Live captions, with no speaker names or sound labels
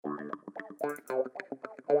Did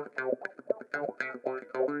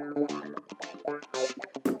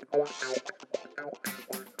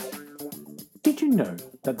you know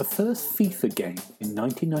that the first FIFA game in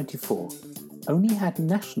 1994 only had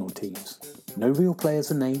national teams? No real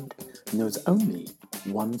players are named, and there was only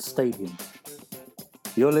one stadium.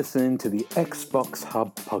 You're listening to the Xbox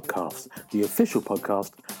Hub podcast, the official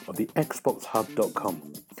podcast of the XboxHub.com.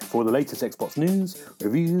 For all the latest Xbox news,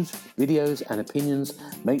 reviews, videos, and opinions,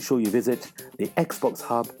 make sure you visit the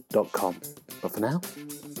XboxHub.com. But for now,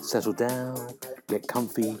 settle down, get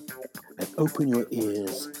comfy, and open your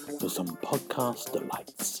ears for some podcast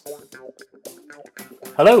delights.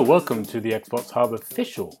 Hello, welcome to the Xbox Hub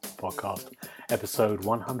official podcast, episode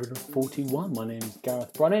 141. My name is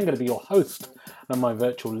Gareth Bronner. I'm going to be your host, and on my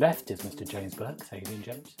virtual left is Mr. James Burke. How you doing,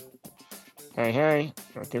 James? Hey,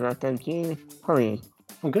 not too bad, thank you. How are you?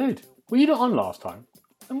 I'm good. Were you not on last time?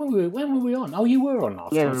 When were we on? Oh, you were on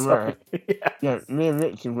last time. We were. Yeah, me and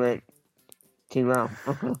Richard weren't too well.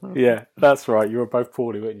 Yeah, that's right. You were both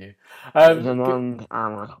poorly, weren't you? It was a long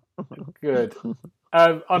hour. Good.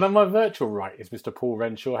 And on my virtual right is Mr. Paul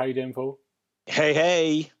Renshaw. How you doing, Paul?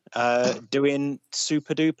 Hey. Doing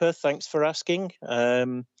super duper. Thanks for asking. How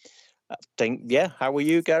are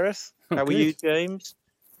you, Gareth? How are you, James?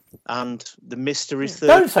 And the mystery third.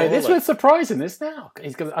 Don't say this. We're surprising this now. I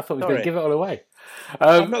thought he was going to give it all away.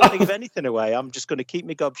 I'm not going to give anything away. I'm just going to keep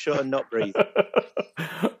my gob shut and not breathe.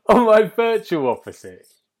 On my virtual opposite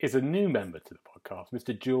is a new member to the podcast,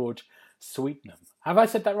 Mr. George Sweetnam. Have I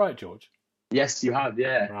said that right, George? Yes, you have.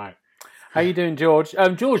 Yeah. Right. How you doing, George?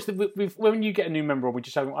 George, when you get a new member, I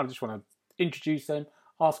just want to introduce them,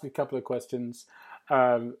 ask a couple of questions.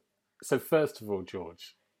 So first of all,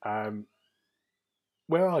 George,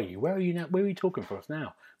 where are you? Where are you now? Where are you talking for us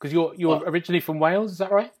now? Because you're originally from Wales, is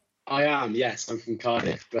that right? I am. Yes, I'm from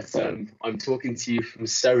Cardiff, but I'm talking to you from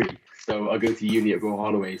Surrey. So I go to uni at Royal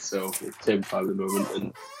Holloway, so it's term time at the moment,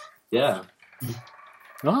 and yeah.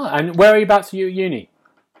 And where are you about to uni?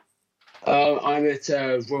 I'm at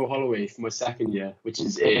Royal Holloway for my second year, which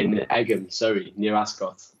is in Egham, Surrey, near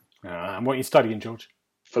Ascot. And what are you studying, George?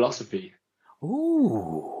 Philosophy.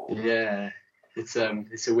 Ooh. Yeah, it's a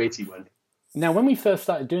weighty one. Now, when we first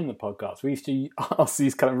started doing the podcast, we used to ask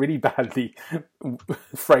these kind of really badly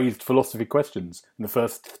phrased philosophy questions in the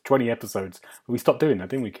first 20 episodes. But we stopped doing that,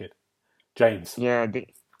 didn't we, kid? James? Yeah,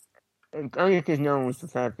 only because no one was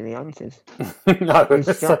prepared for the answers. No. We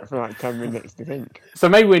stopped for like 10 minutes to think. So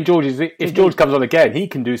maybe when if George comes on again, he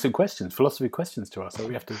can do some questions, philosophy questions to us. So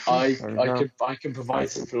we have to. I can provide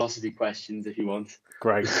some philosophy questions if you want.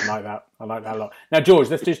 Great, I like that. I like that a lot. Now, George,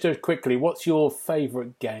 let's just do it quickly. What's your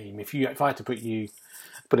favourite game? If I had to put a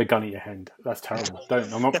gun at your head, that's terrible.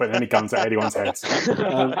 I'm not putting any guns at anyone's heads.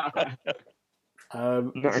 Not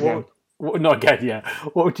again. Not again. Yeah.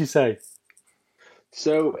 What would you say?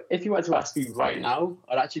 So, if you were to ask me right now,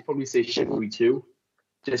 I'd actually probably say Chivalry 2,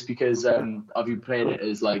 just because I've been playing it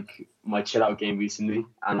as like my chill out game recently,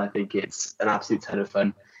 and I think it's an absolute ton of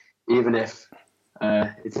fun, even if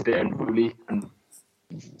it's a bit unruly, and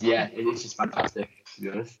yeah, it's just fantastic, to be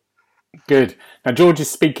honest. Good. Now, George is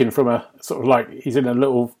speaking from a sort of like he's in a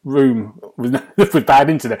little room with bad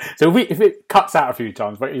internet. So if it cuts out a few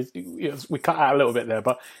times, but we cut out a little bit there,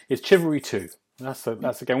 but it's Chivalry 2. That's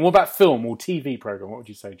the game. What about film or TV program? What would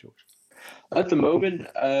you say, George? At the moment,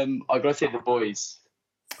 I've got to say The Boys.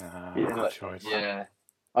 Good choice. Yeah,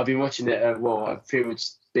 I've been watching it. I've pretty much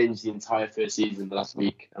binged the entire first season the last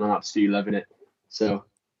week, and I'm absolutely loving it. So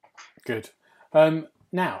good.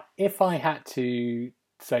 Now, if I had to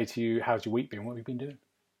say to you, "How's your week been? What have you been doing?"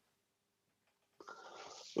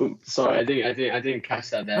 Oh, sorry, I didn't catch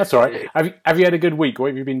that there. That's all right. Have you had a good week? What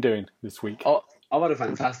have you been doing this week? Oh, I've had a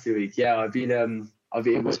fantastic week. Yeah,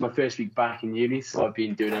 it was my first week back in uni, so I've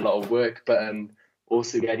been doing a lot of work, but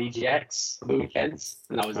also get EGX on the weekends,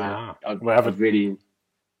 and that was I really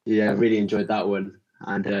enjoyed that one,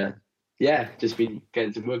 and just been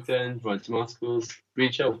getting some work done, writing some articles,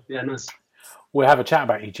 really chill. Yeah, nice. We'll have a chat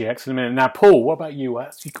about EGX in a minute. Now, Paul, what about you?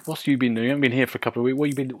 What's you been doing? You haven't been here for a couple of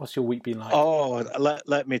weeks. What's your week been like? Oh,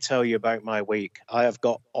 let me tell you about my week. I have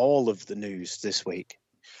got all of the news this week.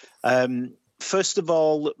 First of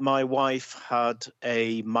all, my wife had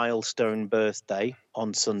a milestone birthday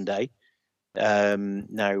on Sunday.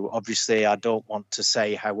 Now, obviously, I don't want to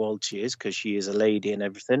say how old she is because she is a lady and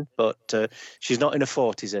everything, but she's not in her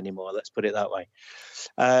 40s anymore. Let's put it that way.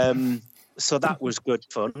 So that was good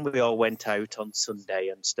fun. We all went out on Sunday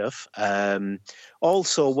and stuff.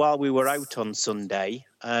 Also, while we were out on Sunday,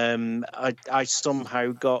 I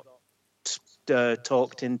somehow got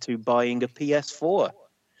talked into buying a PS4.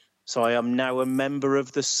 So I am now a member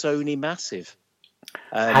of the Sony Massive.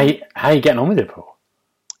 How are you getting on with it, Paul?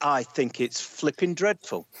 I think it's flipping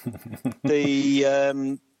dreadful.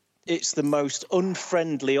 It's the most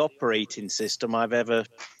unfriendly operating system I've ever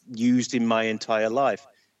used in my entire life.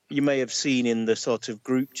 You may have seen in the sort of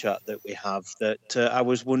group chat that we have that I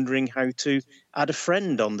was wondering how to add a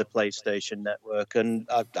friend on the PlayStation Network, and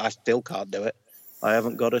I still can't do it. I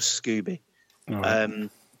haven't got a Scooby. Right.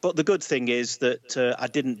 But the good thing is that I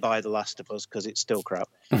didn't buy The Last of Us because it's still crap.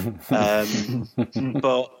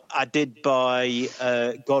 But I did buy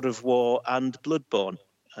God of War and Bloodborne.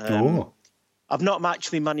 I've not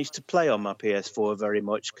actually managed to play on my PS4 very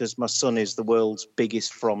much because my son is the world's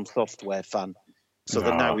biggest From Software fan. So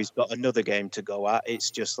that now he's got another game to go at.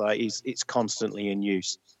 It's just like it's constantly in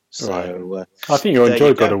use. So I think you'll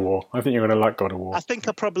enjoy God of War. I think you're going to like God of War. I think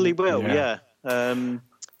I probably will, yeah.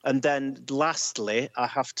 And then lastly, I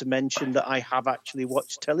have to mention that I have actually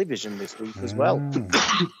watched television this week as well.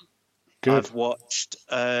 Good. I've watched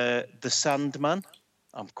The Sandman.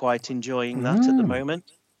 I'm quite enjoying that at the moment.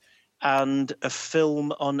 And a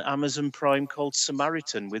film on Amazon Prime called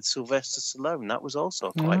Samaritan with Sylvester Stallone. That was also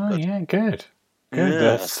quite good. Yeah, good. Good. Yeah,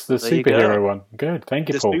 that's the superhero one. Good. Thank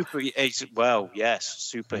you, Paul.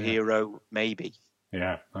 Superhero, maybe.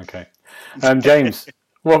 Yeah, okay. James,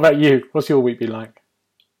 what about you? What's your week been like?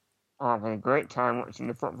 I've had a great time watching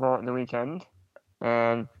the football at the weekend.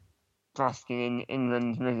 Basking in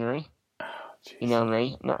England's misery. You know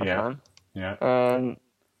me, not a fan. Yeah.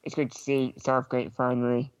 It's good to see Southgate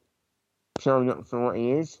finally showing up for what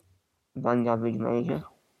he is, one average manager.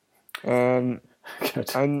 Good.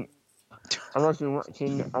 And I've also been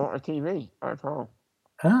watching a lot of TV at home.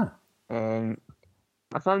 I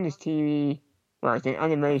found this TV, well, it's an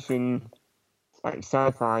animation, like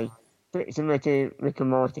sci-fi, pretty similar to Rick and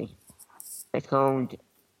Morty. It's called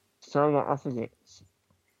Solar Opposites.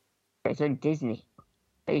 It's on Disney.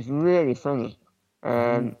 It's really funny.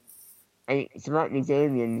 And it's about these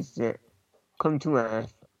aliens that come to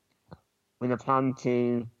Earth with a plan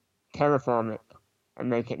to terraform it and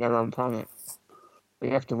make it their own planet. But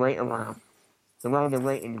you have to wait a while. So while they're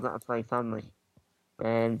waiting, you've got to play family.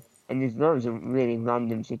 And there's loads of really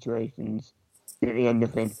random situations that they end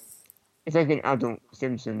up in. It's like an adult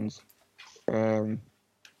Simpsons. But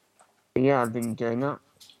yeah, I've been doing that.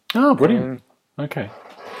 Oh, brilliant. Okay.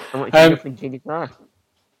 I want to nothing to the car.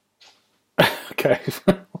 Okay.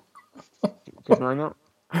 Because why not?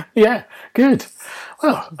 Yeah, good.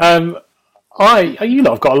 Well, you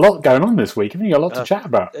lot have got a lot going on this week. Haven't you got a lot to chat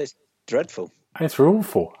about? It's dreadful. It's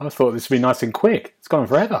awful. I thought this would be nice and quick. It's gone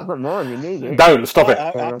forever. I've got more than you need. Don't stop it.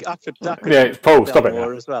 I could yeah, Paul, stop it now.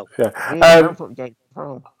 As well. Yeah.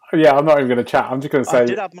 I'm not even going to chat. I'm just going to say. I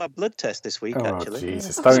did have my blood test this week, actually.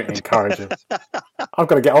 Jesus, don't encourage it. I've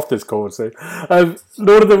got to get off this call soon.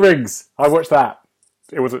 Lord of the Rings. I watched that.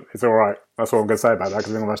 It's all right. That's what I'm going to say about that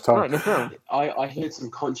because we don't have much time. I heard some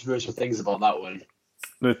controversial things about that one.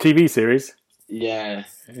 The TV series. Yeah.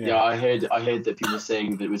 I heard that people were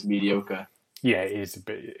saying that it was mediocre. Yeah, it is a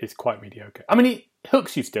bit. It's quite mediocre. I mean, it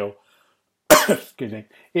hooks you still. Excuse me.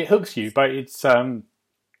 It hooks you, but it's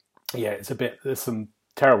it's a bit. There's some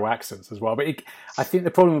terrible accents as well. But I think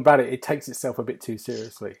the problem about it takes itself a bit too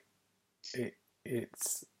seriously.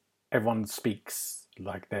 It's everyone speaks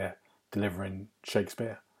like they're delivering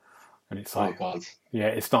Shakespeare, and it's like, oh God. Yeah,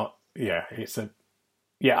 it's not. Yeah, it's a.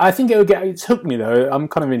 Yeah, I think it's hooked me though. I'm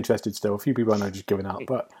kind of interested still. A few people I know just giving up,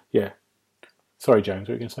 but yeah. Sorry, James, what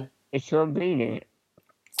were you going to say? It's Sean Bean in it.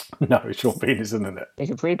 No, it's Sean Bean, isn't it? It's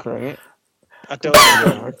a prequel in it. I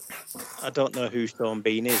don't know who Sean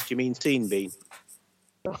Bean is. Do you mean Sean Bean?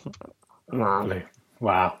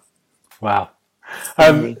 Wow.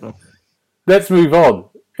 Let's move on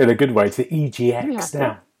in a good way to EGX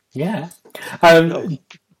now. Yeah.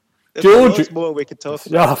 George, there's more we could talk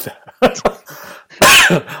about.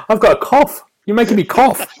 I've got a cough. You're making me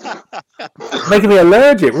cough. Making me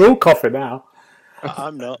allergic. We're all coughing now.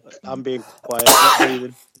 I'm not. I'm being quiet. Not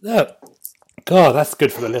breathing. No. God, that's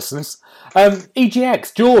good for the listeners.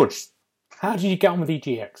 EGX, George, how did you get on with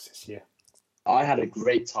EGX this year? I had a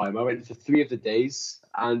great time. I went for 3 of the days,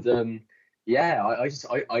 and I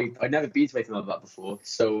never been to anything like that before,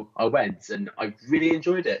 so I went and I really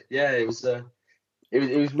enjoyed it. Yeah, it was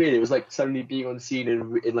weird. It was like suddenly being on scene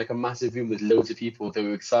in like a massive room with loads of people that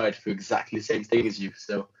were excited for exactly the same thing as you.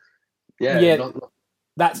 So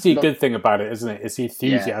that's the good thing about it, isn't it? It's the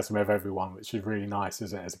enthusiasm of everyone, which is really nice,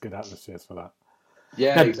 isn't it? It's a good atmosphere for that.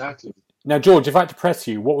 Yeah, exactly. Now, George, if I had to press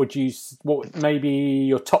you, what maybe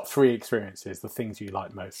your top 3 experiences, the things you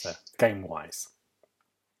like most there, game-wise?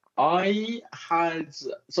 I've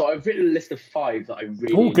written a list of 5 that I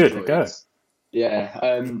really enjoyed. Go.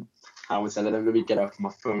 Yeah, I said, let me get out of my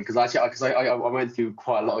phone because I went through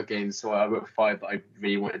quite a lot of games, so I wrote 5 that I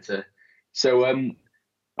really wanted to. So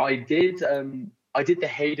I did the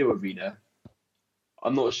Halo Arena.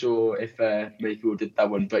 I'm not sure if many people did that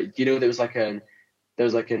one, but there was like an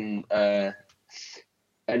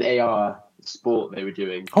AR sport they were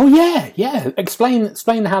doing. Oh yeah. Explain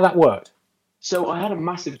how that worked. So I had a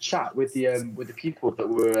massive chat with the people that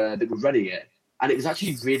were running it, and it was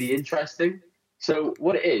actually really interesting. So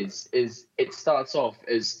what it is it starts off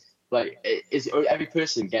as like every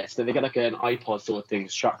person they get like an iPod sort of thing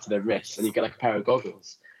strapped to their wrist, and you get like a pair of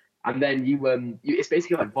goggles, and then you it's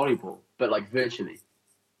basically like volleyball but like virtually.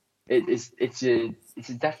 It's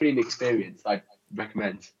definitely an experience I'd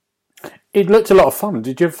recommend. It looked a lot of fun.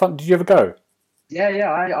 Did you ever go?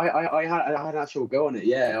 Yeah, I had an actual go on it.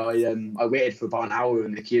 Yeah, I waited for about an hour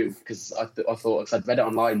in the queue because I thought, because I'd read it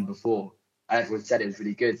online before, and everyone said it was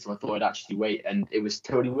really good, so I thought I'd actually wait, and it was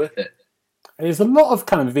totally worth it. There's a lot of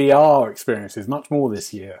kind of VR experiences, much more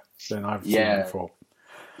this year than I've seen before.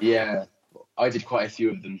 Yeah, I did quite a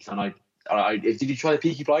few of them, and I did you try the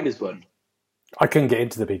Peaky Blinders one? I couldn't get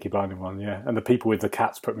into the Peaky Blinders one, yeah, and the people with the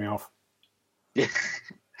cats put me off. Yeah.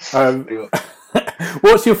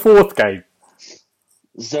 What's your fourth game?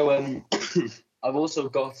 So I've also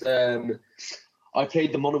got I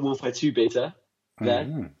played the Modern Warfare 2 beta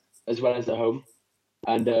there as well as at home,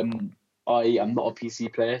 and I am not a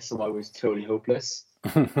PC player, so I was totally hopeless.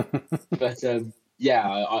 But it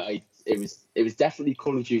was definitely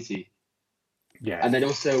Call of Duty. Yeah. And then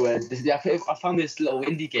also I found this little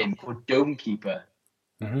indie game called Dome Keeper,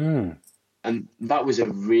 and that was a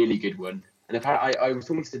really good one. And in fact, I was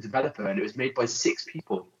talking to the developer, and it was made by 6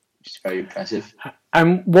 people, which is very impressive.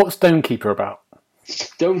 And what's Dome Keeper about?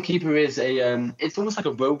 Dome Keeper is it's almost like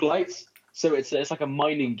a roguelite. So it's like a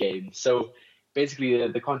mining game. So basically,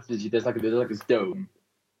 the concept is there's like this dome,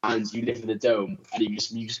 and you live in the dome, and you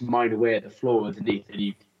just mine away at the floor underneath,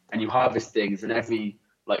 and you harvest things, and every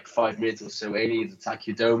like 5 minutes or so, aliens attack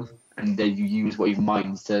your dome, and then you use what you've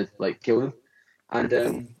mined to like kill them, and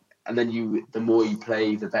then the more you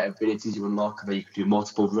play, the better abilities you unlock, and then you can do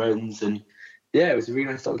multiple runs, and yeah, it was a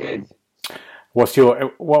really nice little game. How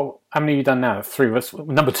many have you done now? 3 of us.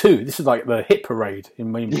 Number 2. This is like the hit parade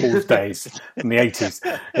in Paul's days in the 80s.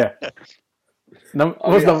 Yeah.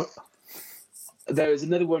 There was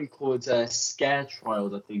another one called Scare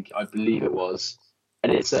Trials, I believe it was,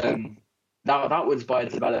 and it's that one's by a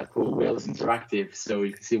developer called Wales Interactive, so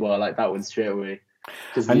you can see why I like that one straight away.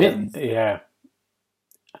 And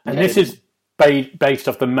this is based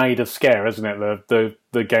off the Maid of Scare, isn't it?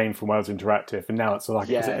 The game from Wales Interactive, and now it's like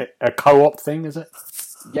is it a co-op thing, is it?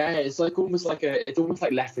 Yeah, it's almost like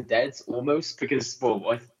Left 4 Dead almost, because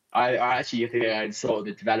I actually think I saw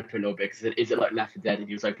the developer a little bit because is it like Left 4 Dead, and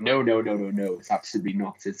he was like no, it's absolutely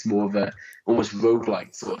not. It's more of a almost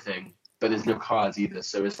roguelike sort of thing, but there's no cards either,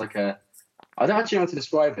 so it's like I don't actually know how to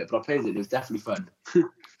describe it, but I played it. It was definitely fun.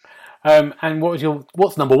 And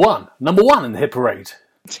what's number 1? Number 1 in the hit parade.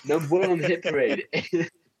 Number 1 on the hit parade.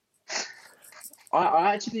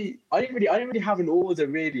 I didn't really have an order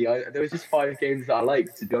really. There was just 5 games that I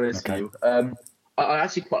liked, to be honest with you. I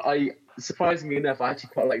surprisingly enough, I actually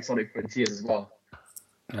quite like Sonic Frontiers as well.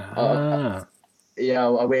 I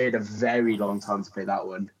waited a very long time to play that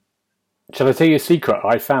one. Shall I tell you a secret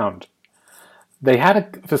I found? They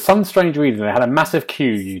had for some strange reason, they had a massive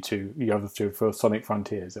queue, you other two, for Sonic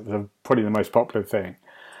Frontiers. It was probably the most popular thing.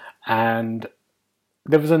 And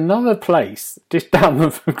there was another place just down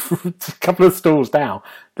a couple of stalls down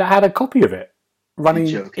that had a copy of it running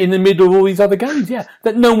in the middle of all these other games,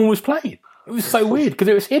 that no one was playing. It was so weird because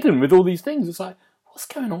it was hidden with all these things. It's like, what's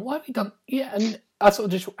going on? Why have we done? Yeah, and I sort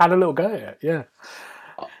of just had a little go at it.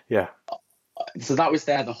 Yeah. So that was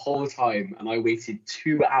there the whole time, and I waited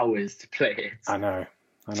 2 hours to play it. I know.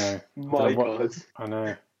 My God. I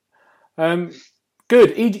know.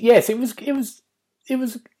 Good. Yes, it was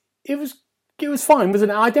fine,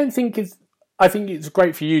 wasn't it? I think it's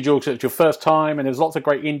great for you, George. It's your first time, and there's lots of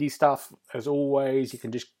great indie stuff as always. You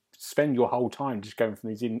can just spend your whole time just going from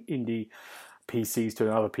these indie PCs to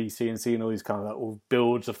another PC and seeing all these kind of little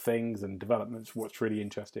builds of things and developments. What's really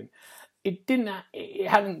interesting. It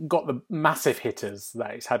hadn't got the massive hitters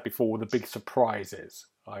that it's had before, the big surprises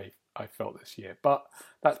I felt this year. But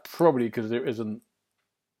that's probably because there isn't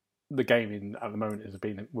the gaming at the moment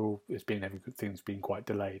everything's been quite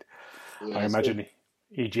delayed. Yeah, I imagine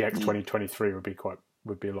EGX 2023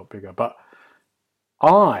 would be a lot bigger. But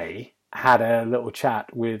I had a little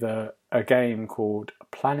chat with a game called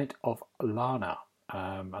Planet of Lana,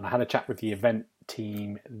 and I had a chat with the event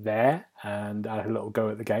team there, and I had a little go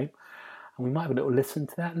at the game. And we might have a little listen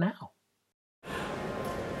to that now.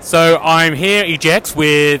 So I'm here at EGX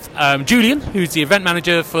with Julian, who's the event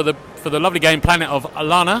manager for the lovely game Planet of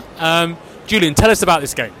Lana. Julian, tell us about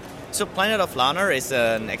this game. So Planet of Lana is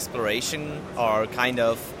an exploration or kind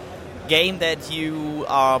of game that you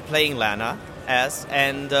are playing Lana as,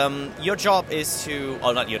 and your job is to,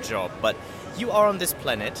 or not your job, but you are on this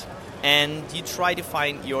planet and you try to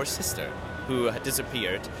find your sister who had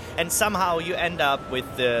disappeared, and somehow you end up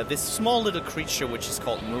with this small little creature which is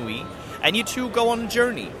called Mui, and you two go on a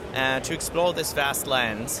journey to explore this vast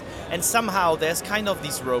lands, and somehow there's kind of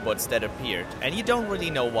these robots that appeared, and you don't really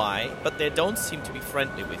know why, but they don't seem to be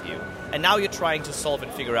friendly with you, and now you're trying to solve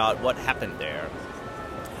and figure out what happened there.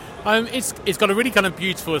 It's got a really kind of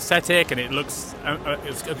beautiful aesthetic, and it looks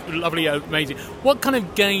it's lovely, amazing. What kind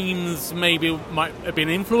of games maybe might have been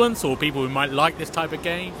influenced, or people who might like this type of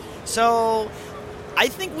game? So I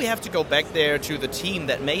think we have to go back there to the team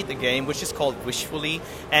that made the game, which is called Wishfully,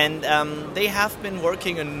 and they have been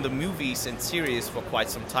working on the movies and series for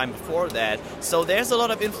quite some time before that, so there's a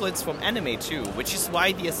lot of influence from anime too, which is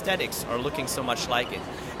why the aesthetics are looking so much like it.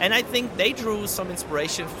 And I think they drew some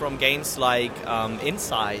inspiration from games like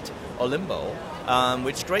Inside or Limbo,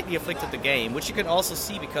 which greatly afflicted the game, which you can also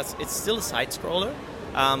see because it's still a side-scroller,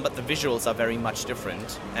 but the visuals are very much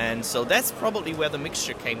different, and so that's probably where the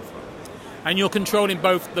mixture came from. And you're controlling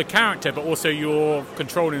both the character, but also you're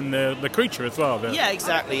controlling the creature as well. Yeah,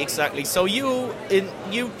 exactly. So you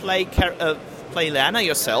play Lana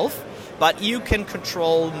yourself, but you can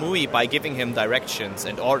control Mui by giving him directions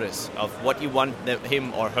and orders of what you want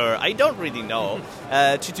him or her, I don't really know,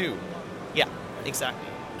 to do. Yeah, exactly.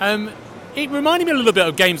 It reminded me a little bit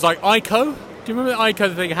of games like Ico. Do you remember the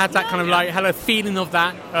Ico thing? It had that kind of had a feeling of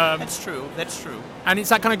that. That's true. And it's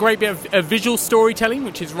that kind of great bit of visual storytelling,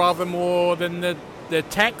 which is rather more than the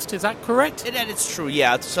text. Is that correct? It's true,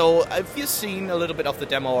 yeah. So if you've seen a little bit of the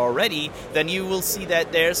demo already, then you will see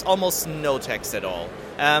that there's almost no text at all.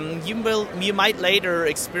 You might later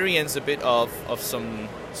experience a bit of some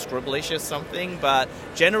scribblish or something, but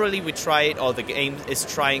generally the game is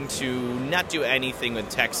trying to not do anything with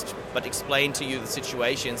text, but explain to you the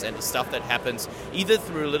situations and the stuff that happens, either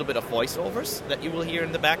through a little bit of voiceovers that you will hear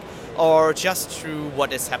in the back, or just through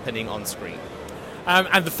what is happening on screen.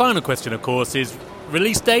 And the final question, of course, is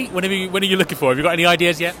release date. When are you looking for? Have you got any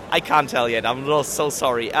ideas yet? I can't tell yet. I'm so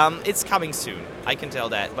sorry. It's coming soon. I can tell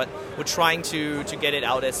that, but we're trying to get it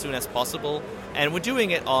out as soon as possible, and we're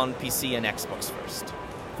doing it on PC and Xbox first.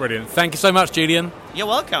 Brilliant. Thank you so much, Julian. You're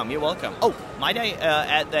welcome. Oh, might I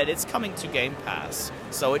add that it's coming to Game Pass,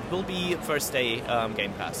 so it will be first day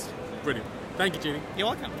Game Pass. Brilliant. Thank you, Julian. You're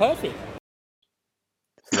welcome. Perfect.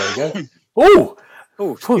 There you go.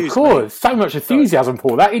 Oh, cool. So much enthusiasm,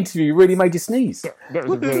 Paul. That interview really made you sneeze. Yeah, that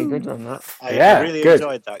was a very good one, that. I really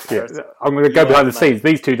enjoyed that. Yeah. I'm going to go behind the scenes.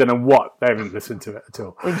 These two don't know what. They haven't listened to it at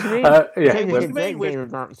all. They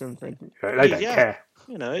don't care.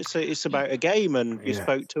 You know, it's about a game, and you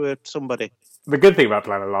spoke to somebody. The good thing about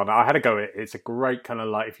Planet of Lana, I had to go. It's a great kind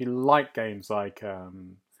of if you like games like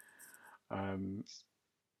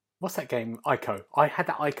what's that game? Ico. I had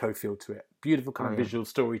that Ico feel to it. Beautiful kind of visual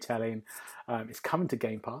storytelling. It's coming to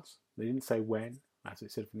Game Pass. They didn't say when, as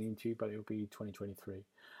it said from the interview, but it will be 2023.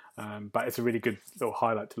 But it's a really good little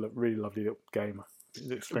highlight to look. Really lovely little game.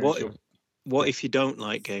 What if you don't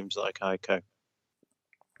like games like Ico?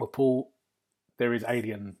 Well, Paul, there is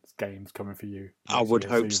Aliens games coming for you. I would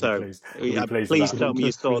hope so. Please tell me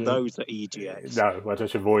you saw those at EGX. No, I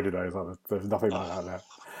just avoided those. There's nothing like that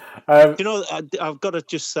there. You know, I've got to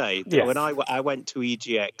just say that when I went to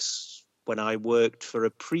EGX when I worked for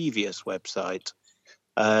a previous website,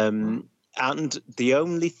 and the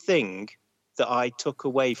only thing that I took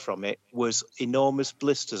away from it was enormous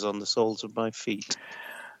blisters on the soles of my feet.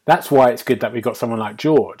 That's why it's good that we got someone like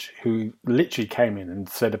George, who literally came in and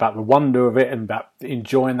said about the wonder of it and about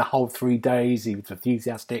enjoying the whole 3 days. He was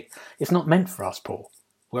enthusiastic. It's not meant for us, Paul.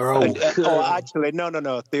 We're old. Actually, no.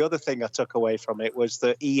 The other thing I took away from it was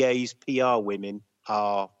that EA's PR women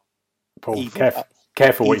are... Paul,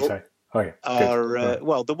 careful what you say. Oh, yeah.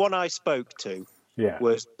 Well, the one I spoke to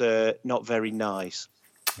was not very nice.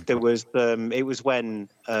 Okay. There was it was when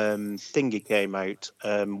Thingy came out,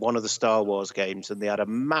 one of the Star Wars games, and they had a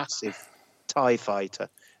massive TIE fighter,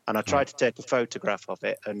 and I tried to take a photograph of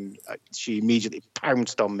it, and she immediately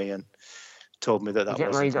pounced on me and told me that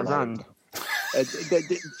wasn't allowed.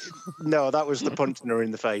 No, that was the punching her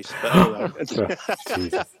in the face. But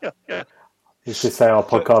anyway. You should say our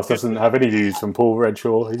podcast doesn't have any views from Paul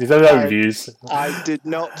Redshaw. He has his own views. I did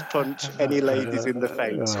not punch any ladies in the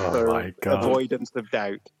face for avoidance of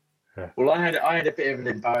doubt. Yeah. Well, I had a bit of an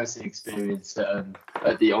embarrassing experience on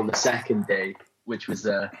the second day, which was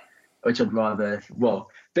which I'd rather. Well,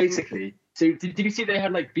 basically, so did you see they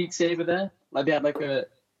had like Beat Saber there? Like they had like a.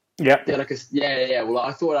 Yeah. They had like a yeah. Well,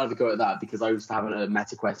 I thought I'd go at that because I used to have a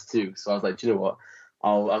Meta Quest 2, so I was like, do you know what?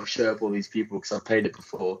 I'll show up all these people because I've played it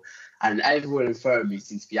before, and everyone in front of me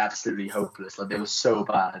seems to be absolutely hopeless. Like they were so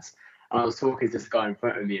bad. And I was talking to this guy in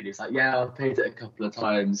front of me, and he's like, "Yeah, I've played it a couple of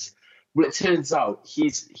times." Well, it turns out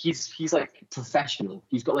he's like professional.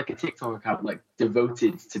 He's got like a TikTok account like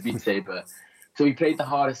devoted to Beat Saber. So he played the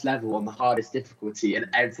hardest level on the hardest difficulty, and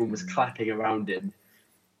everyone was clapping around him.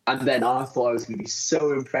 And then I thought I was going to be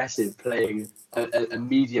so impressive playing a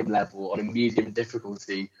medium level on a medium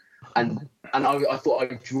difficulty. And I thought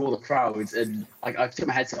I'd draw the crowds, and I took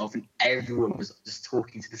my headset off, and everyone was just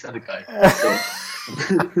talking to this other guy. So...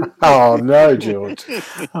 Oh no, George!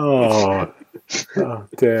 Oh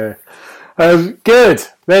dear. Good.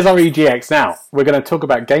 There's our EGX. Now we're going to talk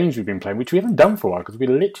about games we've been playing, which we haven't done for a while because we've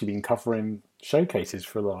literally been covering showcases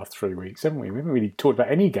for the last 3 weeks, haven't we? We haven't really talked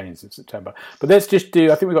about any games in September. But let's just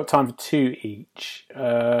do. I think we've got time for 2 each.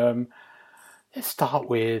 Let's start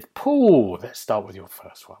with Paul. Let's start with your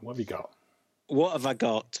first one. What have you got? What have I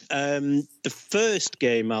got? The first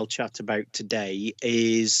game I'll chat about today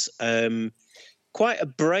is quite a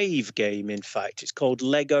brave game, in fact. It's called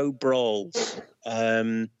Lego Brawls.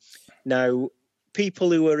 Now,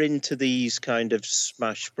 people who are into these kind of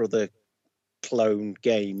Smash Brother clone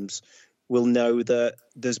games will know that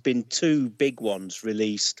there's been 2 big ones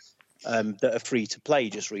released that are free to play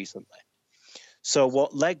just recently. So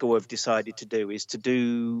what Lego have decided to do is to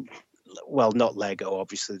do, well, not Lego,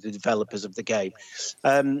 obviously, the developers of the game,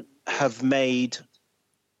 have made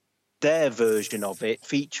their version of it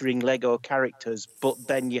featuring Lego characters, but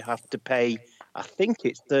then you have to pay, I think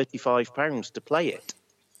it's £35 to play it.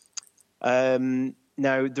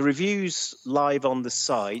 Now, the review's live on the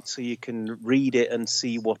site, so you can read it and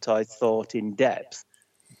see what I thought in depth.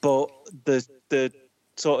 But the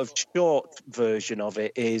sort of short version of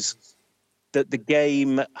it is that the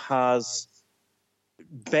game has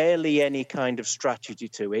barely any kind of strategy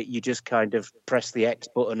to it. You just kind of press the X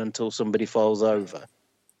button until somebody falls over.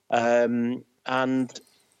 And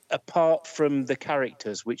apart from the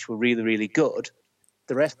characters, which were really, really good,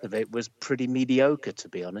 the rest of it was pretty mediocre, to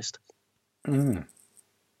be honest. Mm.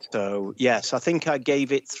 So, yes, I think I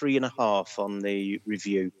gave it 3.5 on the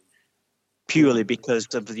review, purely because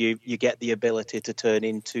of you get the ability to turn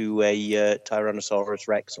into a Tyrannosaurus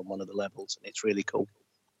Rex on one of the levels, and it's really cool.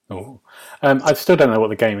 Oh, I still don't know what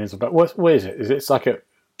the game is about. What is it? Is it like a?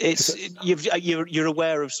 You're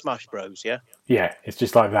aware of Smash Bros, yeah? Yeah, it's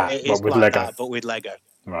just like that, It's but with like Lego. that, but with Lego.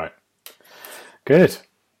 Right. Good.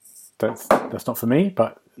 That's not for me,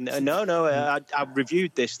 but No. I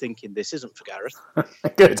reviewed this thinking this isn't for Gareth.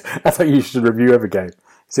 good. I thought you should review every game.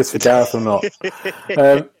 Is this for Gareth or not?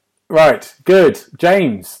 Right. Good.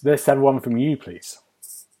 James, let's have one from you, please.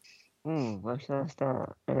 Where should I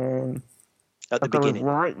start? At the beginning.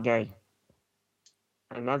 White Day.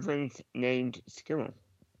 A labyrinth named School.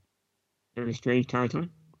 It was a strange title.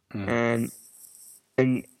 And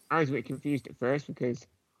I was a bit confused at first because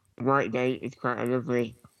White Day is quite a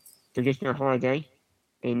lovely traditional holiday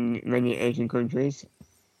in many Asian countries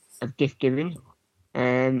of gift giving.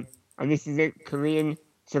 And this is a Korean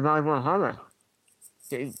survival horror.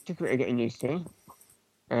 So it took a bit of getting used to.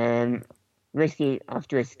 Basically, have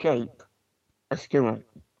to escape a school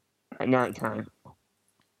at night time.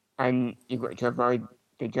 And you've got to avoid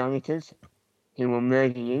the janitors who will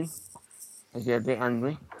murder you as they're a bit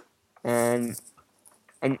angry. And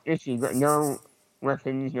literally, you've got no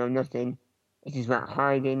weapons, no nothing. It's just about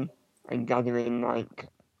hiding and gathering like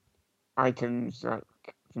items like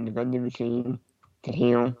from the vending machine to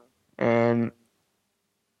heal.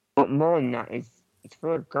 But more than that, it's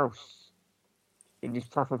full of ghosts. They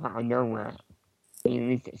just pop up out of nowhere. You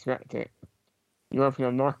least expect it. You open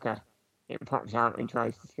a locker, it pops out and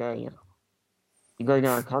tries to scare you. You go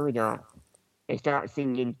down a corridor, they start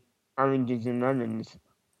singing Oranges and Lemons,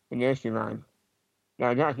 the nursery rhyme.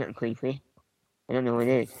 Now that's not creepy. I don't know what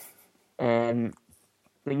it is.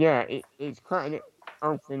 But yeah, it's quite an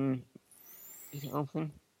open... Is it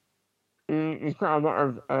open? There's quite a lot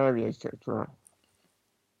of areas to explore.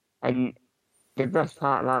 And the best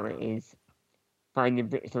part about it is finding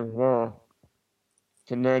bits of lore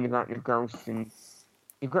to learn about the ghosts, and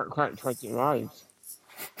they've got quite tragic lives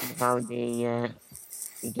and how they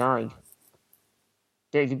died.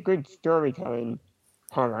 There's a good storytelling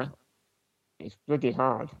horror. It's bloody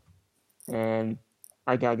hard.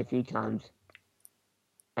 I died a few times,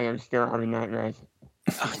 and I'm still having nightmares.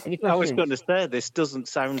 I was going to say, this doesn't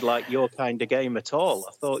sound like your kind of game at all.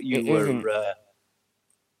 I thought you were...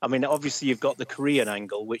 I mean, obviously you've got the Korean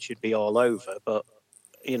angle, which would be all over, but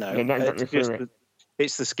You know, Yeah, that got me through it.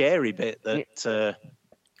 it's the scary bit that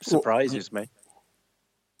surprises me.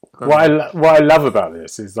 What I love about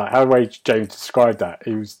this is like how the way James described that.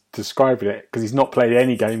 He was describing it because he's not played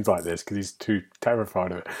any games like this because he's too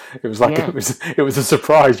terrified of it. It was like it was a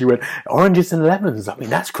surprise. You went oranges and lemons. I mean,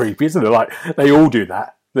 that's creepy, isn't it? Like they all do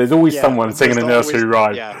that. There's always someone singing a nursery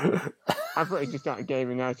rhyme. Yeah. I thought it just started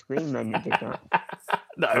gaming ice cream man that did that.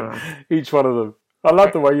 No, each one of them. I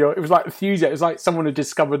love the way it was like enthusiasm. It was like someone had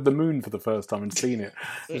discovered the moon for the first time and seen it.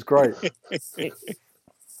 It was great.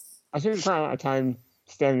 I spent quite a lot of time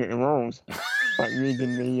staring at the walls, like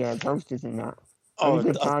reading the posters and that.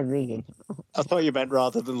 Reading. I thought you meant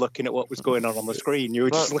rather than looking at what was going on the screen, you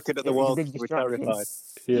were just looking at the walls and you were terrified.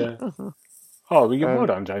 Yeah. Oh, well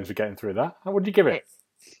done, James, for getting through that. What did you give it?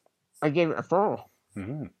 I gave it a 4.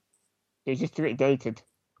 Mm-hmm. It was just a bit dated,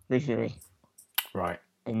 visually. Right.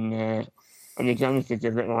 And the genesis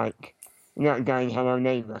of it, like, you're not going hello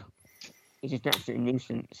neighbour. It's just an absolute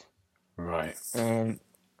nuisance. Right. And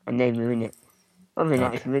they ruin it. Other than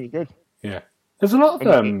that, it's really good. Yeah. There's a lot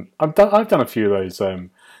of I've done a few of those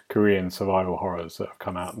Korean survival horrors that have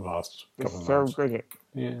come out in the last couple of months. It's so good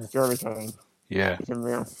at storytelling. Yeah. It's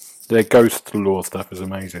unreal. Their ghost lore stuff is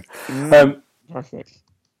amazing. Fantastic.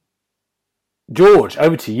 George,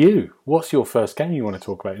 over to you. What's your first game you want to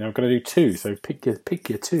talk about? I'm going to do 2, so pick your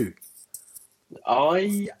 2.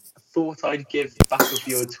 I thought I'd give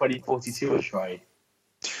Battlefield 2042 a try.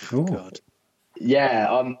 Oh, God.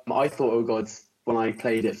 Yeah, I thought, oh God, when I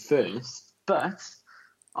played it first, but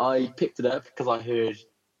I picked it up because I heard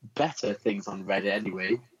better things on Reddit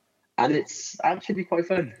anyway, and it's actually quite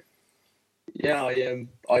fun. Yeah,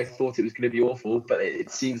 I thought it was going to be awful, but it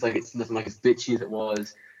seems like it's nothing like as bitchy as it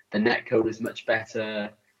was. The netcode is much better.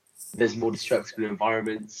 There's more destructible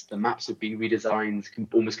environments. The maps have been redesigned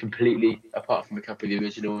almost completely, apart from a couple of the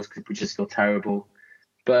originals, which just feel terrible.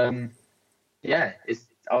 But yeah,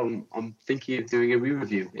 I'm thinking of doing a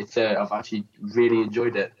re-review. I've actually really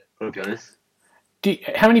enjoyed it. I'll be honest.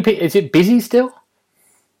 How many people? Is it busy still?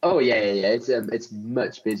 Oh yeah. It's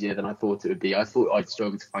much busier than I thought it would be. I thought I'd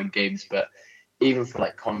struggle to find games, but even for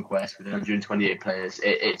like Conquest with 128 players,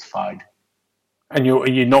 it's fine. And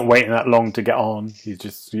you're not waiting that long to get on.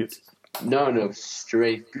 No,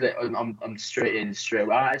 straight. I'm straight in, straight.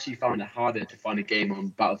 I actually found it harder to find a game on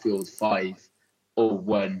Battlefield 5 or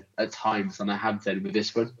 1 at times than I have done with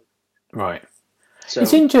this one. Right. So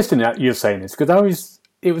it's interesting that you're saying this because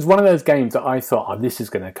it was one of those games that I thought, this is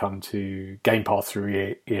going to come to Game Pass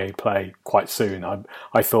through EA Play quite soon.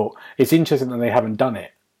 I thought it's interesting that they haven't done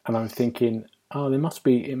it, and I'm thinking, it must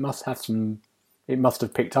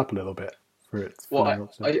have picked up a little bit. Well,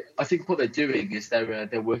 I think what they're doing is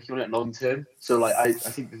they're working on it long term. So like I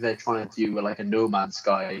think that they're trying to do like a No Man's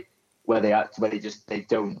Sky where they don't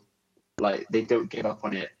give up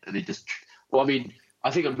on it and they just. Well, I mean,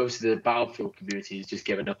 I think most of the Battlefield community is just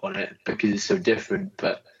giving up on it because it's so different.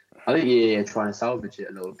 But I think EA are trying to salvage it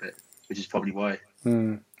a little bit, which is probably why.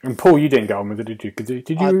 And Paul, you didn't get on with it, did you?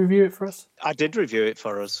 Did you review it for us? I did review it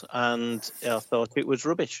for us, and I thought it was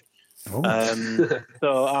rubbish.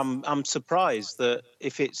 So I'm surprised that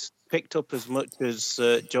if it's picked up as much as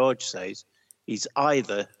George says, he's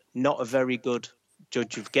either not a very good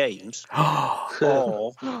judge of games,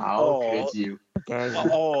 or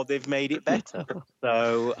they've made it better.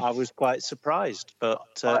 So I was quite surprised.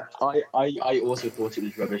 But I also thought it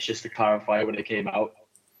was rubbish. Just to clarify, when it came out,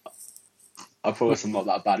 I promise I'm not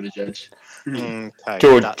that bad of a judge. Okay,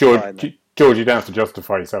 George, you don't have to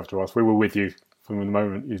justify yourself to us. We were with you from the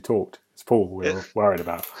moment you talked. It's Paul we were worried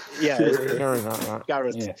about. Yeah,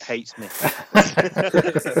 Gareth hates me.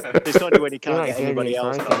 It's only when he can't get anybody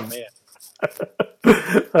else on me.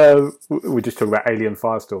 We just talked about Alien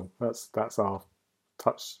Firestorm. That's our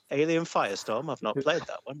touch. Alien Firestorm? I've not played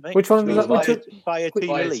that one, mate. Which one was that?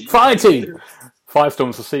 Fireteam Elite. Fireteam!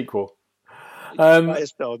 Firestorm's the sequel.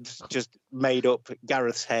 Firestorm's just made up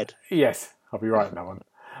Gareth's head. Yes, I'll be right on that one.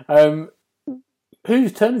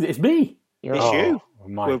 Whose turn is it? It's me. It's you.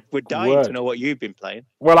 We're dying to know what you've been playing.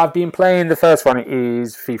 Well, I've been playing, the first one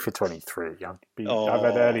is FIFA 23. I've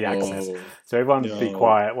had early access. So everyone be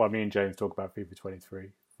quiet while me and James talk about FIFA 23.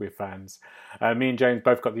 We're fans. Me and James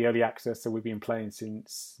both got the early access, so we've been playing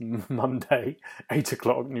since Monday, 8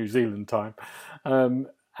 o'clock New Zealand time.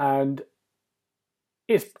 And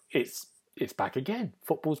it's back again.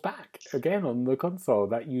 Football's back again on the console.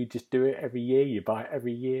 That you just do it every year. You buy it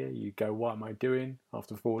every year. You go, what am I doing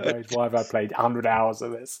after 4 days? Why have I played 100 hours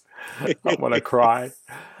of this? I want to cry.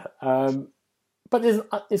 But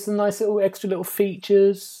it's a nice extra little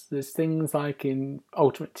features. There's things like in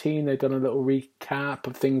Ultimate Team, they've done a little recap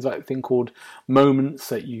of things like a thing called moments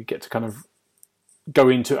that you get to kind of go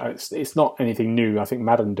into it's not anything new. I think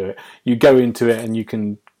Madden do it. You go into it and you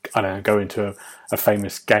can, I don't know, go into a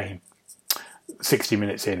famous game 60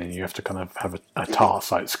 minutes in, and you have to kind of have a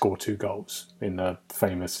task like score 2 goals in a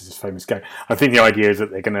famous game. I think the idea is that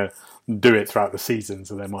they're going to do it throughout the season,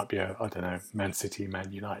 so there might be a, I don't know, Man City,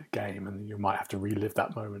 Man United game, and you might have to relive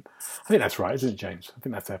that moment. I think that's right, isn't it, James? I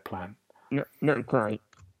think that's their plan. Not quite.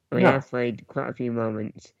 We have played quite a few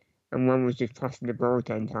moments, and one was just passing the ball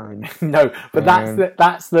 10 times. No, but that's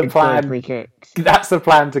the plan. That's the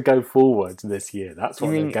plan to go forward this year. That's what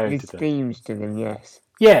they're going to do. Themes to them, yes.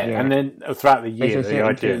 Yeah, and then throughout the year, the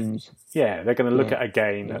idea, teams. they're going to look at a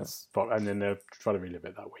game and then they'll try to relive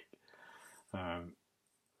it that week.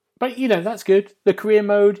 But that's good. The career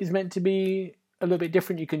mode is meant to be a little bit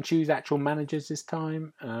different. You can choose actual managers this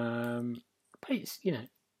time, but it's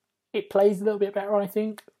it plays a little bit better. I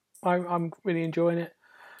think I'm really enjoying it.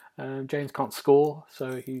 James can't score,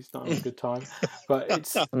 so he's not having a good time. But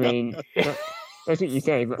it's. I mean, that's what you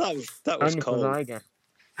say. But that was cold. Provider.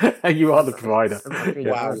 You are the provider.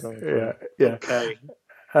 Wow. Yeah. Okay.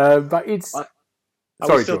 But it's. Are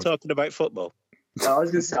we still talking about football? I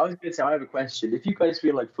was going to say, I have a question. If you guys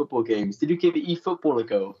really like football games, did you give eFootball a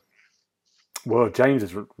go? Well, James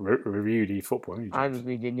has reviewed eFootball. I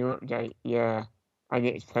reviewed the new update, yeah, and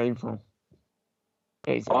it's painful.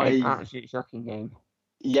 It's an absolute shocking game.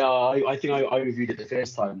 Yeah, I think I reviewed it the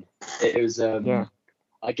first time. It was,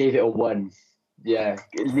 I gave it a 1. Yeah,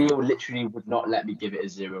 Leo literally would not let me give it a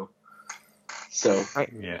 0. So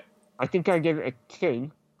I think I gave it a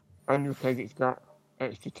 2, only because it's got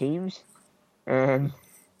extra teams, and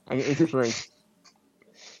it is free.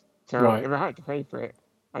 So if I had to pay for it,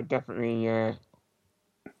 I'd definitely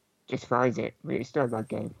despise it. But it's still a bad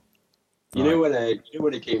game. You know when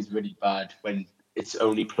a game's really bad when its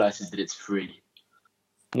only plus is that it's free.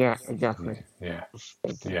 Yeah, exactly. Yeah,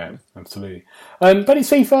 absolutely. But in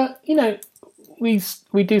FIFA,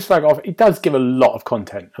 we do slag off. It does give a lot of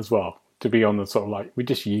content as well. To be on the sort of we're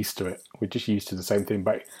just used to it. We're just used to the same thing,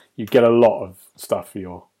 but you get a lot of stuff for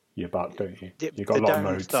your buck, don't you? You got a lot of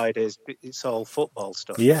modes. The downside is it's all football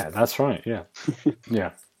stuff. Yeah, that's right. Yeah,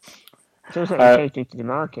 yeah. So it's like catering to the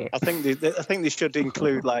market. I think they should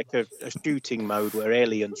include a shooting mode where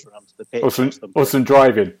aliens run to the pitch or some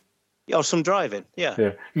driving. Or some driving,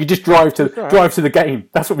 yeah. You just drive to the game.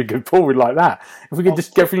 That's what we could pull with like that. If we could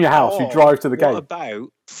just get from your house, you drive to the game. What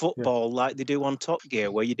about football like they do on Top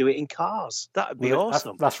Gear, where you do it in cars? That would be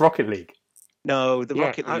awesome. That's Rocket League. No, the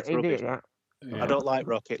Rocket League's rubbish. I don't like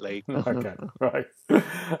Rocket League. Okay, right.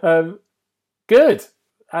 Good.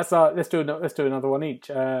 Let's do another one each.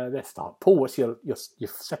 Let's start. Paul, what's your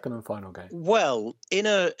second and final game? Well, in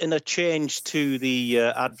a change to the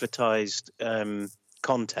advertised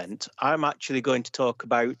content, I'm actually going to talk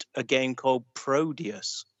about a game called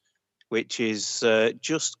Prodeus, which is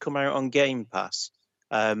just come out on Game Pass.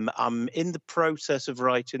 I'm in the process of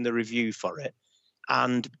writing the review for it,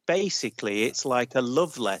 and basically it's like a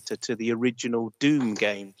love letter to the original Doom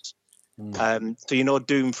games. So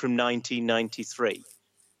Doom from 1993.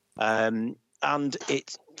 And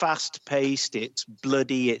it's fast-paced, it's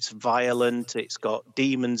bloody, it's violent, it's got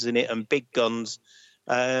demons in it and big guns.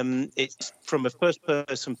 It's from a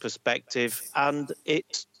first-person perspective, and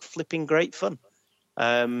it's flipping great fun.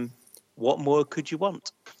 What more could you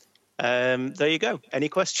want? There you go. Any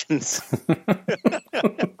questions? I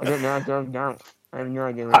don't know. I zoned out. I have no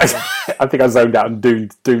idea. I think I zoned out in Doom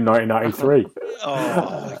 1993.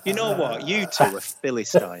 Oh, you know what? You two are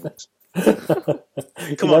Philistines.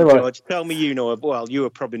 Come on, George. Tell me you know. Well, you were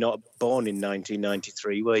probably not born in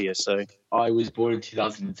 1993, were you? So I was born in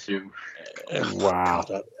 2002. Wow.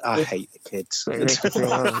 God, I hate the kids.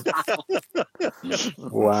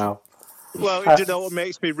 Wow. Well, do you know what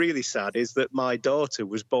makes me really sad is that my daughter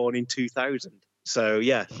was born in 2000. So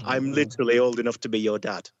yeah, I'm literally old enough to be your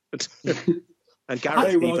dad, and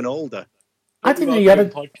Gareth's even older. I didn't know you had a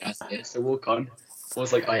podcast here, so walk on. I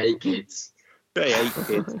was like, I hate kids. I hate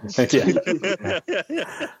kids.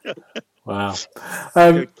 Wow.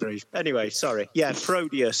 Good grief. Anyway, sorry. Yeah,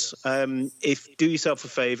 Prodeus. Do yourself a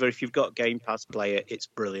favour. If you've got Game Pass, play it. It's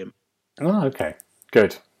brilliant. Oh, okay.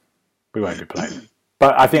 Good. We won't be playing.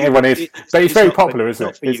 But I think everyone is. But it's very popular, isn't it?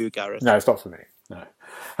 It's not for you, Gareth. No, it's not for me.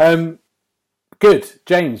 No. Good.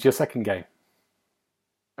 James, your second game.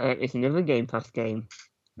 It's another Game Pass game.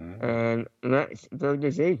 Let's Build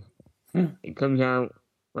a Zoo. It comes out,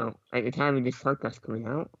 well, at the time of this podcast coming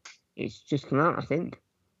out, it's just come out, I think.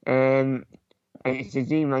 And it's a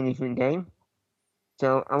zoo management game.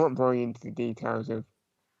 So I won't bore you into the details of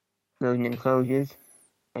building enclosures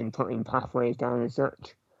and putting pathways down and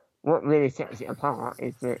such. What really sets it apart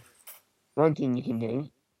is that one thing you can do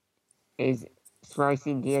is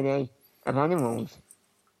splicing DNA of animals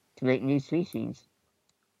to make new species,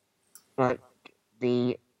 like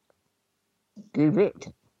the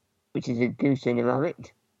goovit, which is a goose and a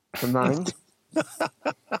rabbit combined,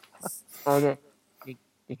 or the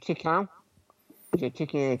chicow, which is a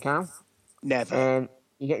chicken and a cow. Never.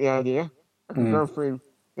 You get the idea. I can go through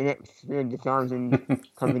the next 300,000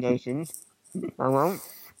 combinations. I won't.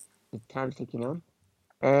 The time's ticking on.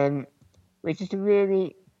 It's just a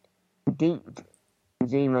really deep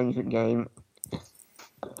zoo management game,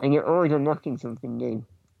 and you're always unlocking something new,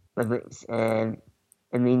 whether it's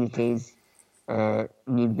amenities,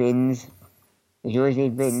 new bins. There's always new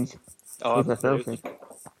bins. People are filthy.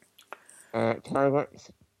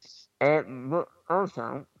 Toilets. But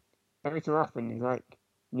also, every so often there's like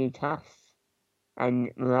new tasks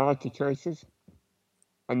and variety choices.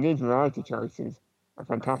 And these variety choices are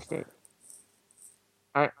fantastic.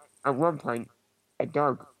 At one point, a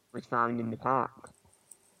dog was found in the park,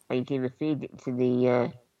 and you can either feed it to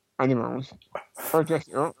the animals, or dress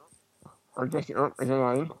it up as a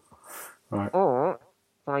lion, or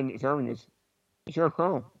find its owners. It's your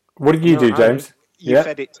call. What did you do, James? You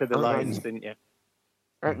fed it to the lions, didn't you?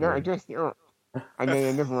 No, I dressed it up, and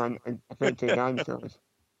then another one, I fed it to the dinosaurs.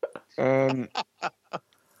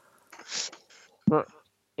 But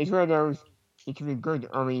it's one of those, it can be good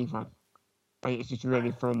or evil. And it's just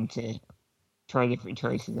really fun to try different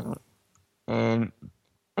choices out. And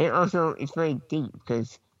also, it's very deep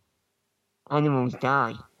because animals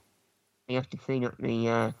die. You have to clean up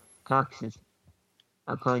the carcasses.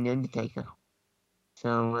 I'm calling the Undertaker.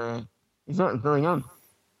 So, there's a lot going on.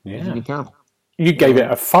 Yeah. As you can tell. You gave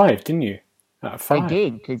it a 5, didn't you? Out of 5. I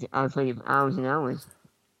did, because I played it for hours and hours.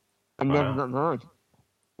 I never got bored.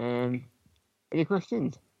 Any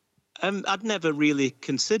questions? I'd never really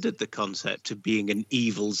considered the concept of being an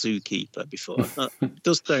evil zookeeper before. That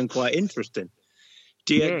does sound quite interesting.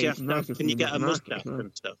 Can you get a mustache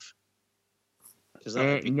and stuff? Because that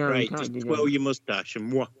would be great. Just twirl your mustache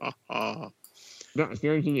and wahaha. That's the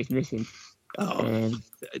only thing it's missing.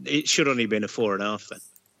 It should only been a 4.5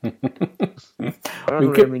 then.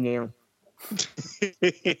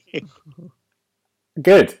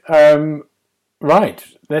 Good. Right.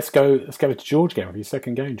 Let's go to George again with your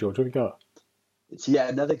second game. George, what have you got? It's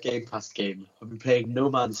another Game Pass game. I've been playing No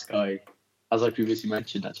Man's Sky, as I previously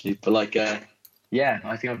mentioned, actually. But I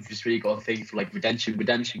think I've just really got a thing for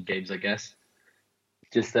redemption games, I guess.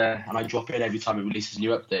 Just and I drop in every time it releases a new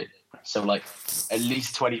update. So at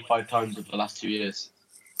least 25 times over the last 2 years.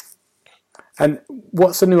 And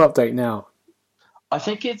what's the new update now? I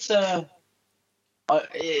think it's kind of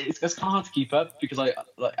hard to keep up because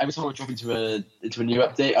every time I drop into a new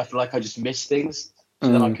update, I feel like I just miss things.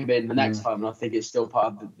 So then I come in the next time and I think it's still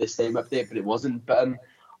part of the same update, but it wasn't. But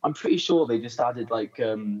I'm pretty sure they just added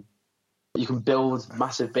you can build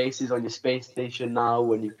massive bases on your space station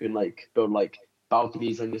now, and you can build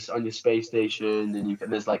balconies on your space station, and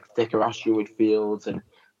there's thicker asteroid fields, and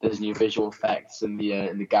there's new visual effects in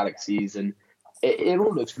the galaxies, and it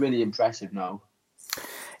all looks really impressive now.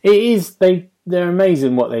 It is. They're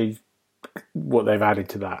amazing what they've added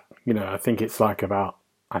to that. I think it's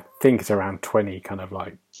around 20 kind of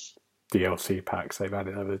DLC packs they've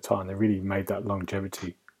added over the time. They really made that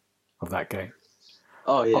longevity of that game.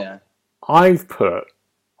 Oh yeah. I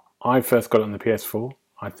first got it on the PS4.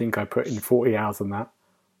 I think I put in 40 hours on that.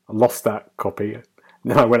 I lost that copy.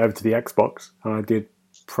 Then I went over to the Xbox and I did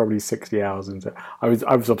probably 60 hours. And I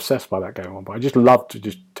was obsessed by that game. But I just loved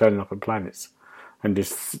just turning up on planets and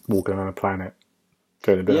just walking around a planet,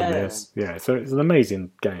 doing a bit of this. Yeah, so it's an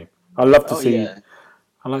amazing game. I love to see. Yeah.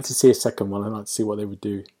 I'd like to see a second one. I'd like to see what they would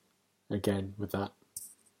do again with that.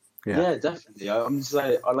 Yeah, definitely. I'm just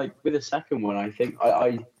with the second one. I think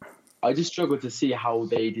I just struggle to see how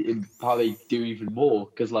they do even more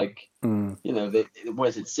because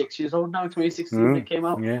was it 6 years old now? 2016 they came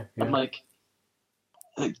out. Yeah. And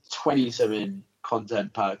 20-something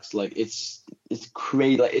content packs. It's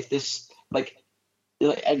crazy. It's this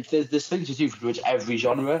and there's things to do for which every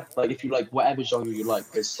genre. If you whatever genre you like,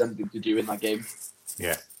 there's something to do in that game.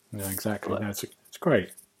 Yeah. No, exactly. No, it's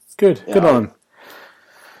great. Good. Yeah, good on.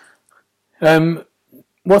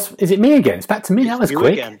 Is it me again? It's back to me. That was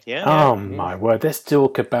quick. Again. Yeah. Oh my word! Let's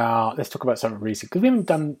talk about something recent because we haven't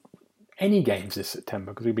done any games this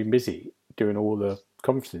September because we've been busy doing all the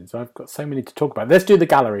conferences. I've got so many to talk about. Let's do the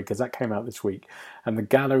Gallery because that came out this week, and the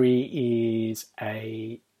Gallery is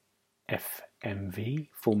a FMV,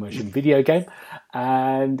 full motion video game,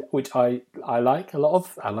 and which I like a lot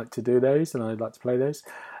of. I like to do those, and I like to play those.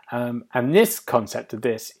 And this concept of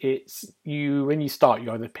this, it's when you start,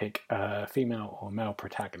 you either pick a female or male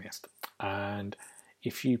protagonist. And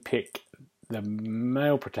if you pick the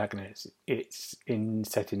male protagonist, it's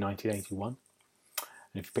set in 1981.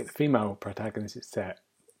 And if you pick the female protagonist, it's set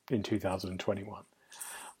in 2021.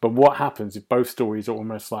 But what happens is both stories are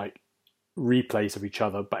almost like replays of each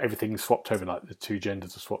other, but everything's swapped over, like the two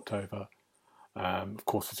genders are swapped over. Of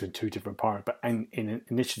course, it's in two different pirates, but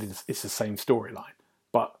initially it's the same storyline,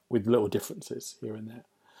 but with little differences here and there.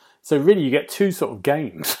 So really, you get two sort of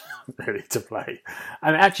games really to play,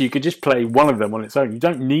 and actually, you could just play one of them on its own. You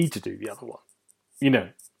don't need to do the other one,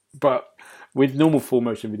 But with normal full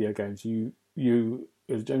motion video games, you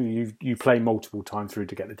play multiple times through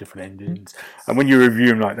to get the different endings. And when you review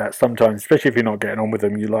them like that, sometimes, especially if you're not getting on with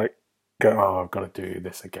them, you like go, oh, I've got to do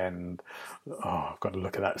this again. Oh, I've got to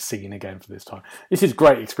look at that scene again for this time. This is a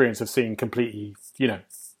great experience of seeing completely,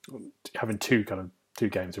 having two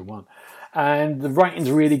games in one. And the writing's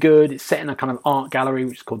really good. It's set in a kind of art gallery,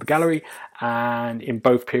 which is called the Gallery, and in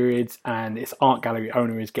both periods. And its art gallery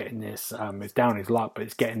owner is getting this. It's down his luck, but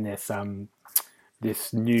it's getting this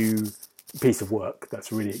this new piece of work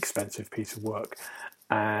that's a really expensive piece of work,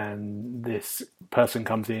 and this person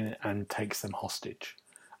comes in and takes them hostage,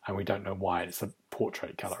 and we don't know why. It's a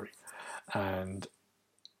portrait gallery, and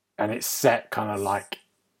it's set kind of like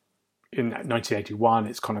in 1981.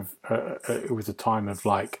 It's kind of it was a time of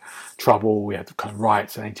like trouble. We had kind of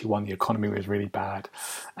riots in 81. The economy was really bad,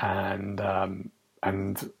 and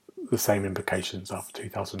the same implications after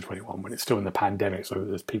 2021 when it's still in the pandemic. So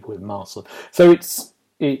there's people with masks. So it's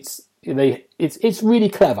really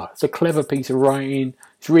clever. It's a clever piece of writing.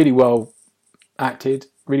 It's really well acted,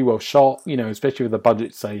 really well shot, especially with the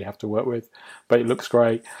budget, say, you have to work with, but it looks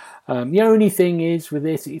great. The only thing is with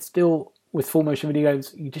this, it's still, with full motion video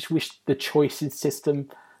games, you just wish the choices system,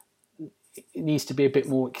 it needs to be a bit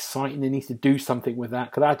more exciting. It needs to do something with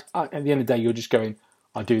that. Because at the end of the day, you're just going,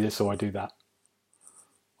 I do this or I do that.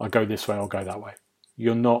 I go this way or go that way.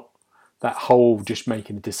 You're not, that whole just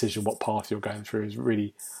making a decision what path you're going through is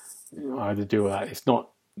really either do or that. It's not,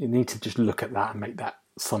 you need to just look at that and make that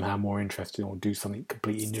somehow more interesting or do something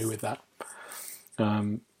completely new with that.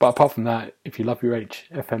 But apart from that, if you love your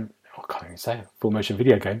HFM, I can't even say it, full motion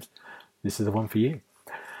video games, this is the one for you.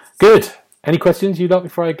 Good. Any questions you'd like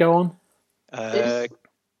before I go on? I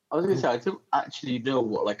was going to say, I don't actually know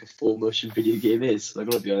what like a full motion video game is. I've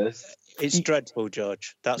got to be honest. It's dreadful,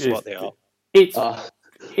 George. That's what they are.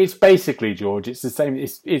 It's basically, George, it's the same.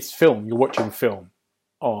 It's film. You're watching film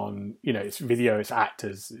on, it's video, it's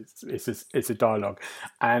actors, it's a dialogue,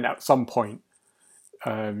 and at some point,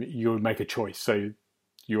 you'll make a choice. So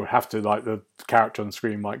you'll have to, like, the character on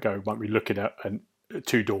screen might be looking at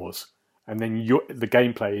two doors, and then the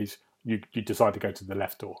gameplay is you decide to go to the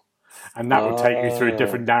left door, and that will take you through a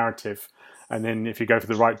different narrative. And then if you go for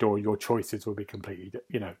the right door, your choices will be completely,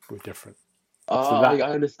 different. I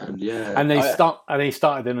understand. Yeah. And they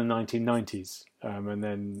started in the 1990s, and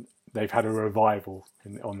then they've had a revival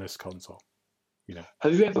on this console.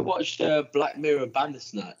 Have you ever watched Black Mirror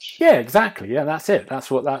Bandersnatch? Yeah, exactly. Yeah, that's it.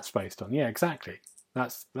 That's what that's based on. Yeah, exactly.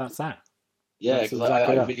 That's that. Yeah, because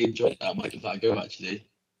I really enjoyed that. I might give that a go, actually.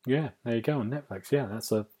 Yeah, there you go on Netflix. Yeah,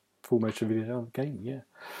 that's a full motion video game. Yeah,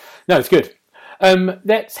 no, it's good.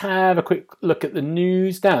 Let's have a quick look at the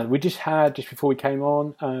news now. We just before we came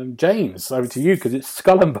on, James, over to you, because it's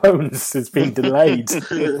Skull and Bones has been delayed.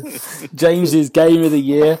 James's Game of the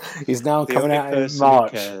Year is now coming out in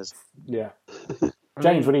March. Yeah.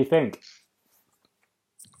 James, what do you think?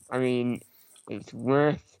 I mean, it's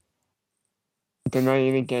worth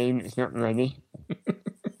delaying a game that's not ready.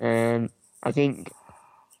 I think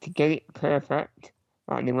to get it perfect,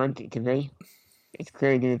 like they want it to be, it's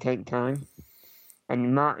clearly going to take time.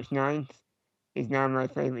 And March 9th is now my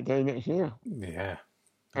favourite day next year. Yeah.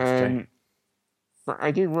 But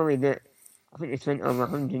I do worry that I think they spent over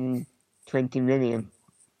 120 million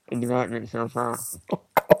in development so far. Oh,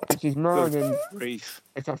 God. Which is more than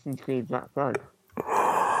Assassin's Creed Black Flag.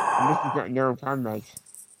 And this has got no fan base.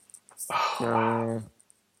 So,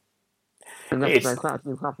 and that's by quite a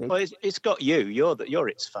few copies. Well, it's got you. You're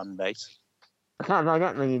its fan base. I can't buy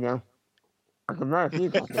that many though. I can buy a few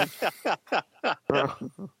copies.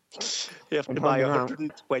 You have to buy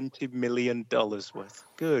 $120 million worth.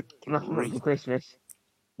 Good grief. For Christmas.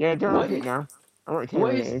 Yeah, don't like it now. I want to tell you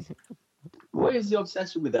what it is. What is the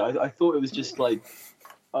obsession with it? I thought it was just like,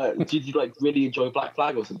 did you like really enjoy Black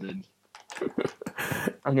Flag or something?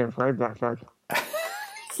 I've never played Black Flag.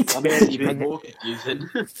 I mean, it's even more confusing.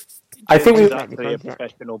 I think we actually a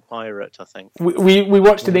professional pirate. I think we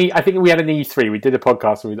watched I think we had an E3. We did a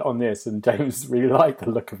podcast on this, and James really liked the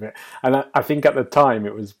look of it. And I think at the time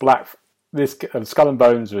it was Skull and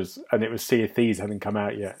Bones and it was Sea of Thieves hadn't come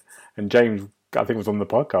out yet. And James, I think, was on the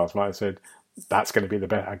podcast. Might have said that's going to be the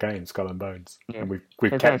better game, Skull and Bones, and we've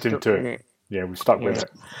They've kept stuck into with it. Yeah, we've stuck with Yeah.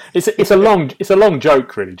 it. It's a long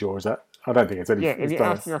joke, really, George. Is that? I don't think it's any. Yeah, if it's you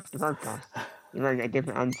done. ask me off the podcast, you might get a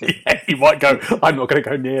different answer. Yeah, you might go, I'm not going to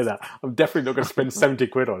go near that. I'm definitely not going to spend 70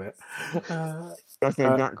 quid on it. That's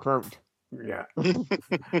the exact quote. Yeah.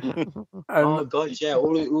 Oh god, yeah.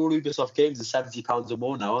 All Ubisoft games are £70 or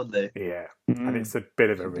more now, aren't they? Yeah, and it's a bit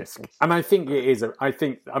of a risk. And I think it is. I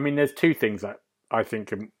mean, there's two things that I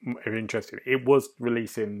think are interesting. It was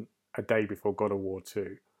releasing a day before God of War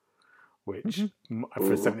 2, which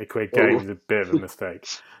for a 70 quid game is a bit of a mistake.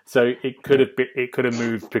 So it could have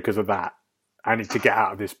moved because of that, and to get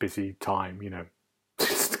out of this busy time,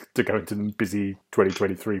 to go into the busy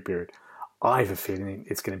 2023 period. I have a feeling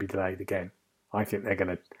it's going to be delayed again. I think they're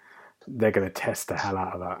going to test the hell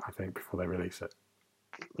out of that. I think before they release it.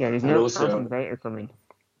 Yeah, there's no open beta coming.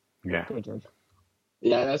 Yeah.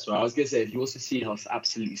 Yeah, that's right. I was going to say, if you also see how it's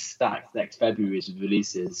absolutely stacked next February with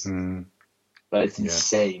releases, but it's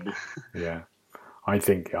insane. Yeah, I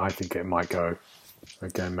think it might go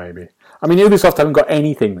again. Maybe. I mean, Ubisoft haven't got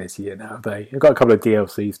anything this year now. They've got a couple of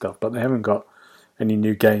DLC stuff, but they haven't got any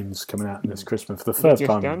new games coming out this Christmas for the first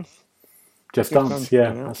time. Just Dance,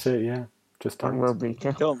 yeah, that's it, yeah. Just Dance.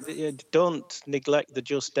 Don't neglect the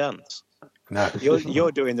Just Dance. No,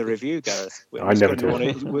 you're doing the review, Gareth. I never do.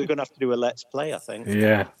 We're going to have to do a Let's Play, I think.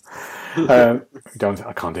 Yeah. I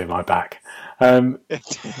can't do my back. So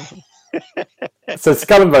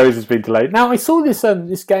Skull and Bones has been delayed. Now I saw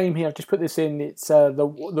this game here. I've just put this in. It's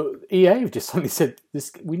the EA have just suddenly said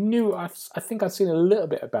this. We knew. I think I've seen a little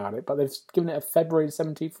bit about it, but they've given it a February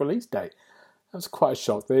 17th release date. That was quite a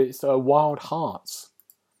shock. It's Wild Hearts.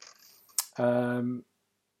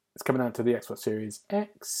 It's coming out to the Xbox Series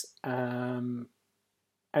X, and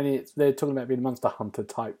they're talking about being a Monster Hunter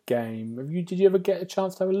type game. Did you ever get a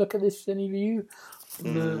chance to have a look at this? Any of you?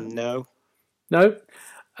 No. No.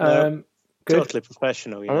 Good. Totally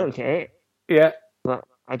professional. I looked at it. Yeah. But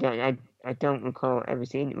I don't recall ever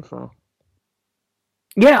seeing it before.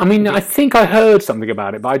 Yeah, I mean, I think I heard something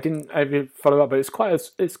about it, but I didn't ever follow up. But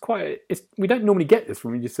we don't normally get this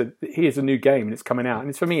when we just said, here's a new game and it's coming out, and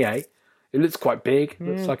it's from EA. It looks quite big. It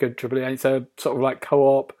looks like a AAA. It's a sort of like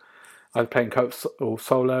co-op. I was playing co-op or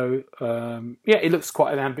solo. It looks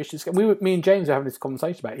quite an ambitious game. Me and James are having this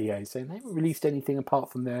conversation about EA, saying they haven't released anything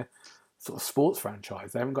apart from their sort of sports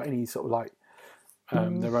franchise. They haven't got any sort of like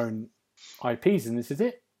their own IPs, and this is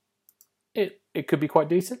it. It could be quite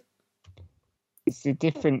decent. It's a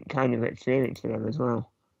different kind of experience for them as well.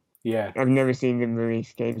 Yeah. I've never seen them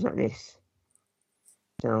release games like this.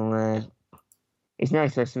 So, it's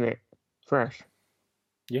nice to see it fresh.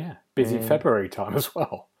 Yeah. Busy February time as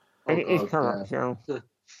well. And it is co-op, so...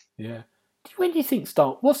 Yeah. When do you think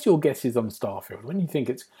what's your guesses on Starfield? When do you think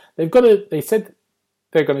they said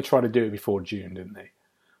they're going to try to do it before June, didn't they?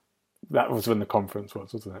 That was when the conference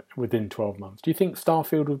was, wasn't it? Within 12 months. Do you think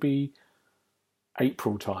Starfield would be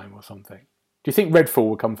April time or something? Do you think Redfall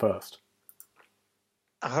will come first?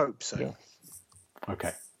 I hope so. Yeah.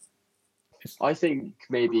 Okay. I think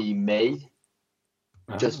maybe May.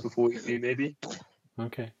 Just before you do, maybe.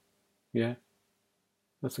 Okay. Yeah.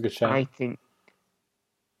 That's a good shout. I think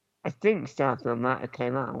Starfield might have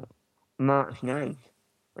came out March 9th.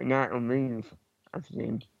 But now it'll move, I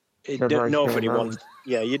presume. Nobody wants...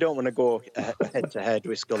 Yeah, you don't want to go head-to-head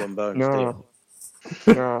with Skull and Bones, do you?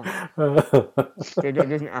 No. It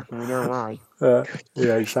doesn't happen, we know why.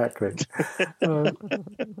 Yeah, exactly.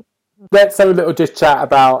 Let's have a little just chat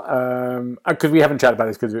about, because we haven't chatted about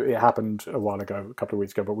this because it happened a while ago, a couple of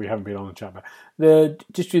weeks ago, but we haven't been on the chat about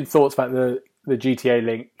just your thoughts about the GTA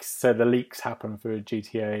links. So the leaks happened for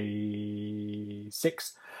GTA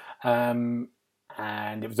 6, and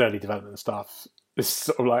it was early development stuff. It's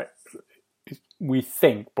sort of like, we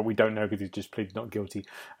think, but we don't know because he's just pleaded not guilty.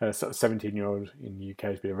 Sort of 17-year-old in the UK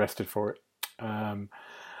has been arrested for it.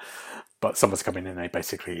 But someone's come in and they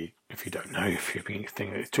basically, if you don't know, if you've been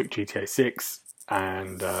thinking, it took GTA 6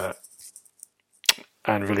 and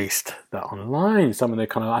released that online. Some of the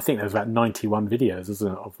kind of, I think there's about 91 videos,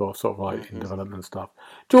 isn't it, of sort of like in development stuff.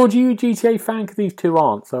 George, are you a GTA fan? Because these two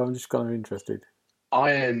aren't, so I'm just kind of interested.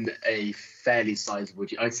 I am a fairly sizable.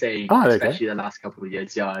 I'd say, especially the last couple of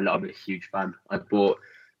years. Yeah, I'm a huge fan. I've got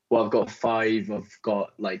 5. I've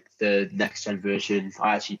got like the next gen version.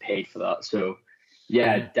 I actually paid for that, so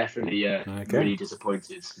yeah, definitely. Really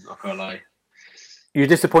disappointed. Not gonna lie. You're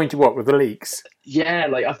disappointed with the leaks? Yeah,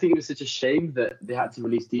 like I think it was such a shame that they had to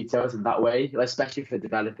release details in that way, like, especially for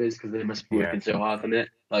developers because they must be working so hard on it.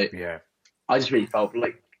 Like, I just really felt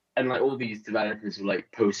like. And like all these developers were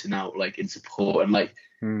like posting out like in support, and like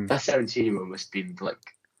that 17-year-old must have been like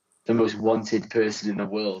the most wanted person in the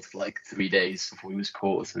world for like 3 days before he was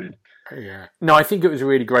caught or something. Yeah. No, I think it was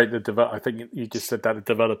really great. I think you just said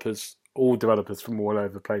that all developers from all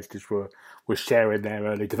over the place just were sharing their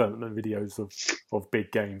early development videos of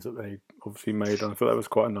big games that they obviously made. And I thought that was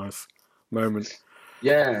quite a nice moment.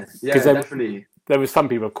 Yeah, definitely. There was some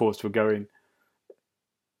people, of course, who were going,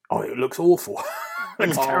 "Oh, it looks awful.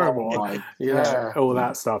 It's terrible." All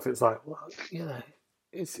that stuff. It's like, well,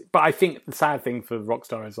 but I think the sad thing for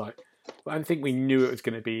Rockstar is like, I don't think we knew it was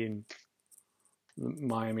going to be in the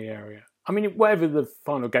Miami area. I mean, whatever the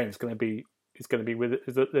final game is going to be with it.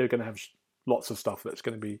 Is that they're going to have lots of stuff that's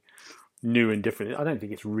going to be new and different. I don't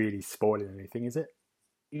think it's really spoiling anything, is it?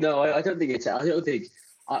 No, I don't think it's. I don't think.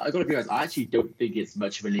 I got to be honest. I actually don't think it's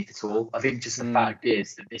much of a leak at all. I think just the fact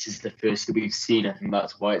is that this is the first that we've seen. I think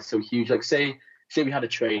that's why it's so huge. Like, say we had a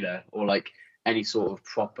trailer or like any sort of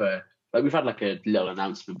proper. Like, we've had like a little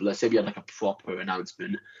announcement, but let's say we had like a proper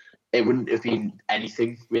announcement. It wouldn't have been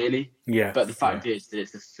anything really. Yeah. But the fact is that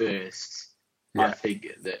it's the first. Yeah. I think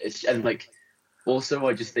that it's, and like, also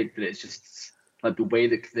I just think that it's just like the way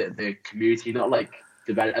that the community, not like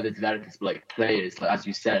other developers, but like players, like as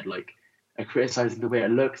you said, like are criticizing the way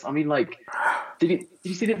it looks. I mean, like, did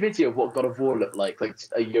you see the video of what God of War looked like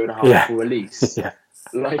a year and a half before release? Yeah.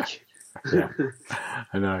 Like. Yeah.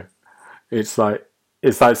 I know. It's like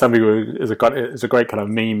some people. It's a great kind of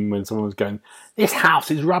meme when someone was going, "This house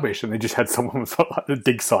is rubbish," and they just had someone with like the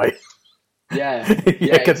dig site. Yeah, because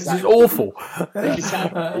exactly. This is awful.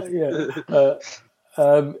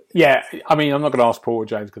 Yeah. I mean, I'm not going to ask Paul or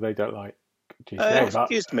James because they don't like GTA.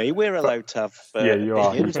 Excuse me, we're allowed to have you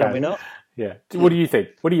are. opinions, are we not? Yeah. What do you think?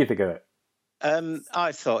 What do you think of it?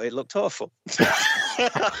 I thought it looked awful.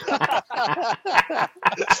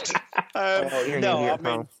 No, I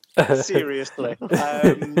mean, seriously.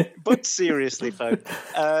 But seriously, folks.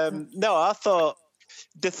 No, I thought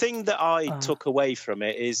the thing that I took away from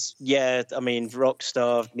it is, I mean,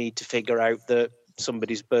 Rockstar need to figure out that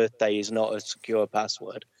somebody's birthday is not a secure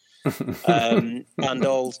password. And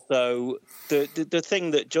also the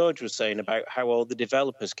thing that George was saying about how all the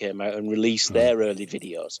developers came out and released their early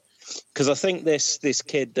videos. Because I think this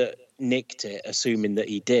kid that nicked it, assuming that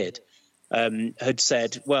he did, had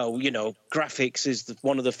said, well, graphics is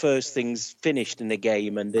one of the first things finished in the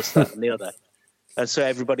game and this, that and the other. And so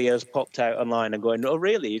everybody has popped out online and going, oh,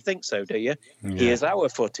 really? You think so, do you? Yeah. Here's our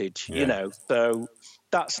footage, So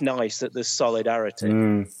that's nice that there's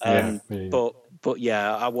solidarity. But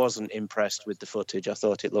I wasn't impressed with the footage. I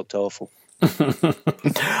thought it looked awful.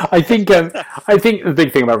 I think the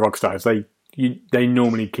big thing about Rockstar is they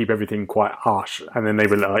normally keep everything quite harsh, and then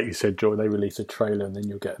like you said, Joe, they release a trailer, and then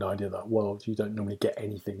you'll get an idea that, well, you don't normally get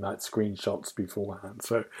anything like screenshots beforehand.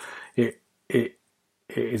 So it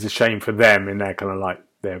is a shame for them in their kind of like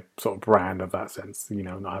their sort of brand of that sense,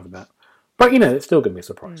 not having that. But it's still going to be a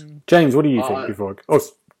surprise. James, what do you think before?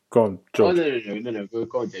 Go on, George. No.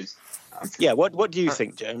 Go on, James. Yeah, what do you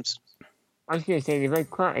think, James? I was going to say they've had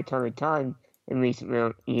quite a ton of time in recent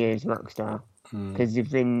years, Rockstar, because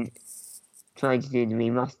they've been trying to do the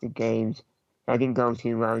remastered games. That didn't go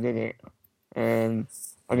too well, did it? And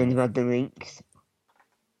then they've had the leaks.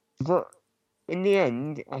 But in the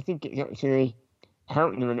end, I think it's actually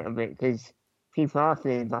helped them a little bit because people are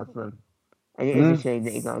feeling bad for them. And it is a shame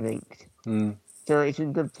that he got leaked. So it's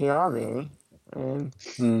been good PR, really. So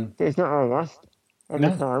it's not all lost. And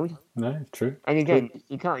they're proud. No, it's true. And again,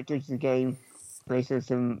 you can't judge the game based on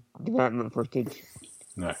some development footage.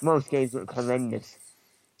 No. Most games look horrendous.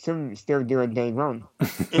 Some still do on day one.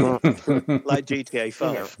 Like GTA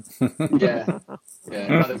 5. Yeah.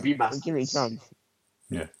 Like the remaster. Give it a chance.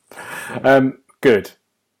 Yeah. Good.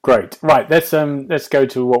 Great. Right, let's go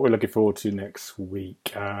to what we're looking forward to next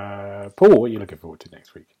week. Paul, what are you looking forward to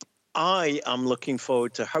next week? I am looking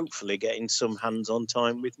forward to hopefully getting some hands-on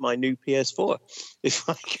time with my new PS4, if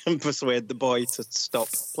I can persuade the boy to stop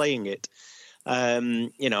playing it.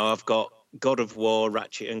 I've got God of War,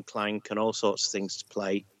 Ratchet and Clank, and all sorts of things to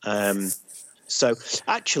play. So,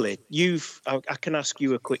 actually, I can ask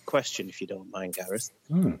you a quick question if you don't mind, Gareth.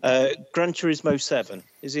 Gran Turismo 7,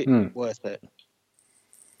 is it worth it?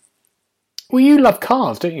 Well, you love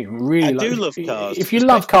cars, don't you? Really, I do love cars. If you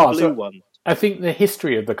love cars, blue one. I think the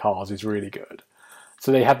history of the cars is really good.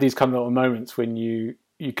 So they have these kind of little moments when they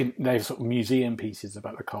have sort of museum pieces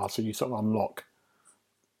about the car, so you sort of unlock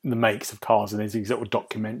the makes of cars, and there's these little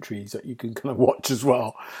documentaries that you can kind of watch as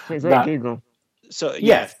well. It's like Google. So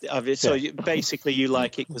basically you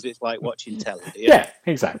like it because it's like watching telly. Yeah,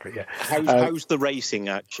 exactly. Yeah. How's the racing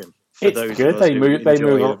action? It's good.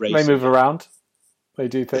 They move around. They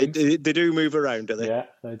do things. They do move around, do they? Yeah,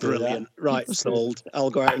 they do. Brilliant. That. Right, sold. I'll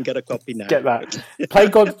go out and get a copy now. Get that. Play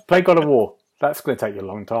God of War. That's going to take you a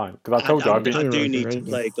long time because I told you I do need to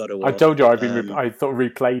play God of War. I told you I thought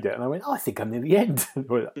replayed it and I went, I think I'm near the end.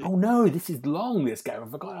 Oh no, this is long. This game. I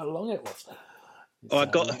forgot how long it was. I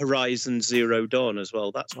got Horizon Zero Dawn as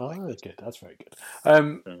well. That's good. That's very good.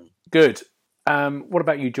 Good. What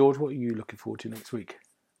about you, George? What are you looking forward to next week?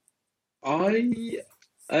 That's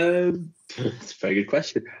a very good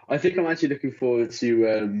question. I think I'm actually looking forward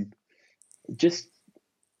to just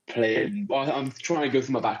playing. Well, I'm trying to go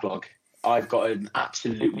through my backlog. I've got an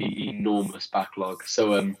absolutely enormous backlog.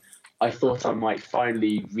 So I thought I might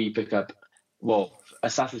finally re-pick up,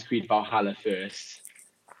 Assassin's Creed Valhalla first,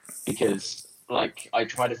 because I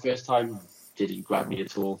tried it first time, didn't grab me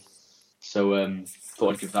at all. So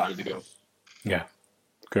thought I'd give that another go. Yeah,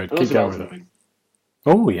 good. Keep going with it.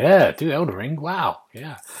 Oh yeah, do Elden Ring. Wow,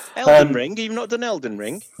 yeah. Elden Ring? You've not done Elden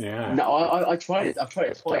Ring? Yeah. No, I tried it. I've tried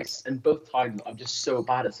it twice, and both times I'm just so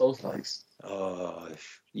bad at Souls-likes. Oh,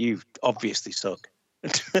 you obviously suck.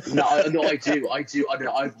 No, I do. I've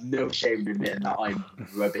no shame in admitting that I'm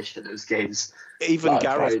rubbish at those games. Even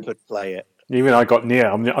Gareth could play it. Even I got near.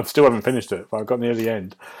 I still haven't finished it, but I got near the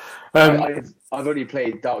end. I've only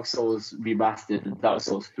played Dark Souls Remastered and Dark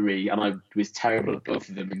Souls 3, and I was terrible at both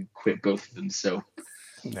of them and quit both of them. So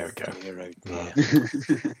there we go.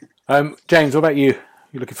 Yeah. James, what about you?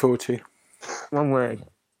 You looking forward to? One word: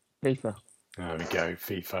 FIFA. There we go,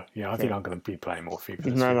 FIFA. Yeah, I think I'm going to be playing more FIFA.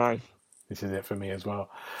 This is my life. This is it for me as well.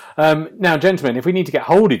 Now, gentlemen, if we need to get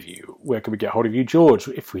hold of you, where can we get hold of you? George,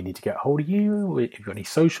 if we need to get hold of you, if you've got any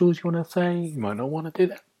socials you want to say, you might not want to do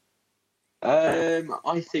that.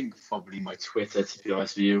 I think probably my Twitter, to be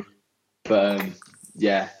honest with you. But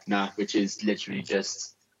which is literally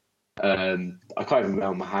just I can't even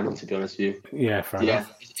remember my handle, to be honest with you. Yeah, fair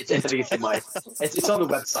enough. It's on the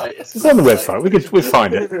website. It's on the website. We'll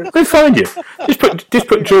find it. We'll find you. Just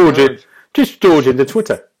put George in. Just George into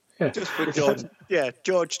Twitter. Yeah. Just put George. Yeah,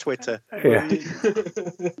 George Twitter. Yeah.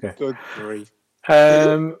 Good grief.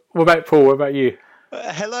 What about Paul? What about you?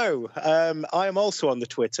 Hello. I am also on the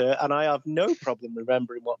Twitter, and I have no problem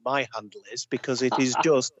remembering what my handle is because it is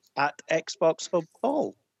just at Xbox Hub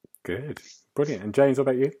Paul. Good. Brilliant. And James, what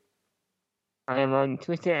about you? I am on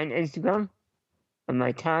Twitter and Instagram, and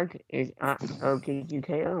my tag is at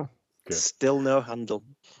OKUKO. Good. Still no handle.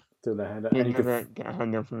 Still no handle. You never get a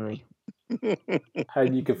handle from me.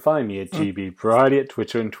 And you can find me at GB Variety at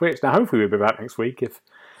Twitter and Twitch. Now, hopefully, we'll be back next week if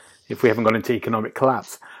we haven't gone into economic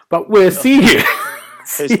collapse. But we'll see you.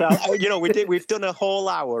 We've done a whole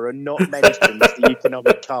hour and not mentioned the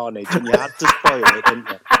economic carnage, and you had to spoil it, didn't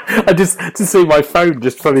you? I just to see my phone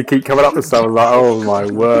just suddenly keep coming up with stuff. I was like, oh my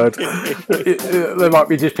word! There might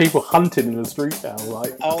be just people hunting in the street now.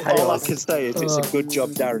 Like all I can say is it's a good job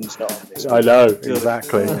Darren's not on this. I know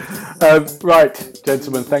exactly. Right,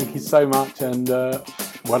 gentlemen, thank you so much, and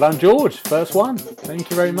well done, George. First one. Thank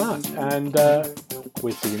you very much, and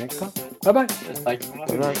we'll see you next time. Bye bye. Thank you.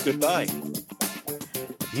 Goodbye.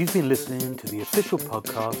 You've been listening to the official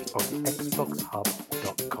podcast of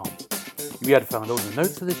XboxHub.com. You'll be able to find all the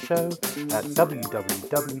notes of this show at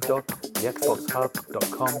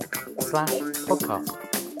www.thexboxhub.com/podcast.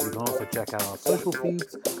 You can also check out our social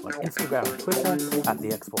feeds on Instagram and Twitter at the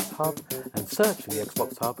Xbox Hub, and search for the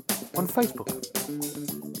Xbox Hub on Facebook.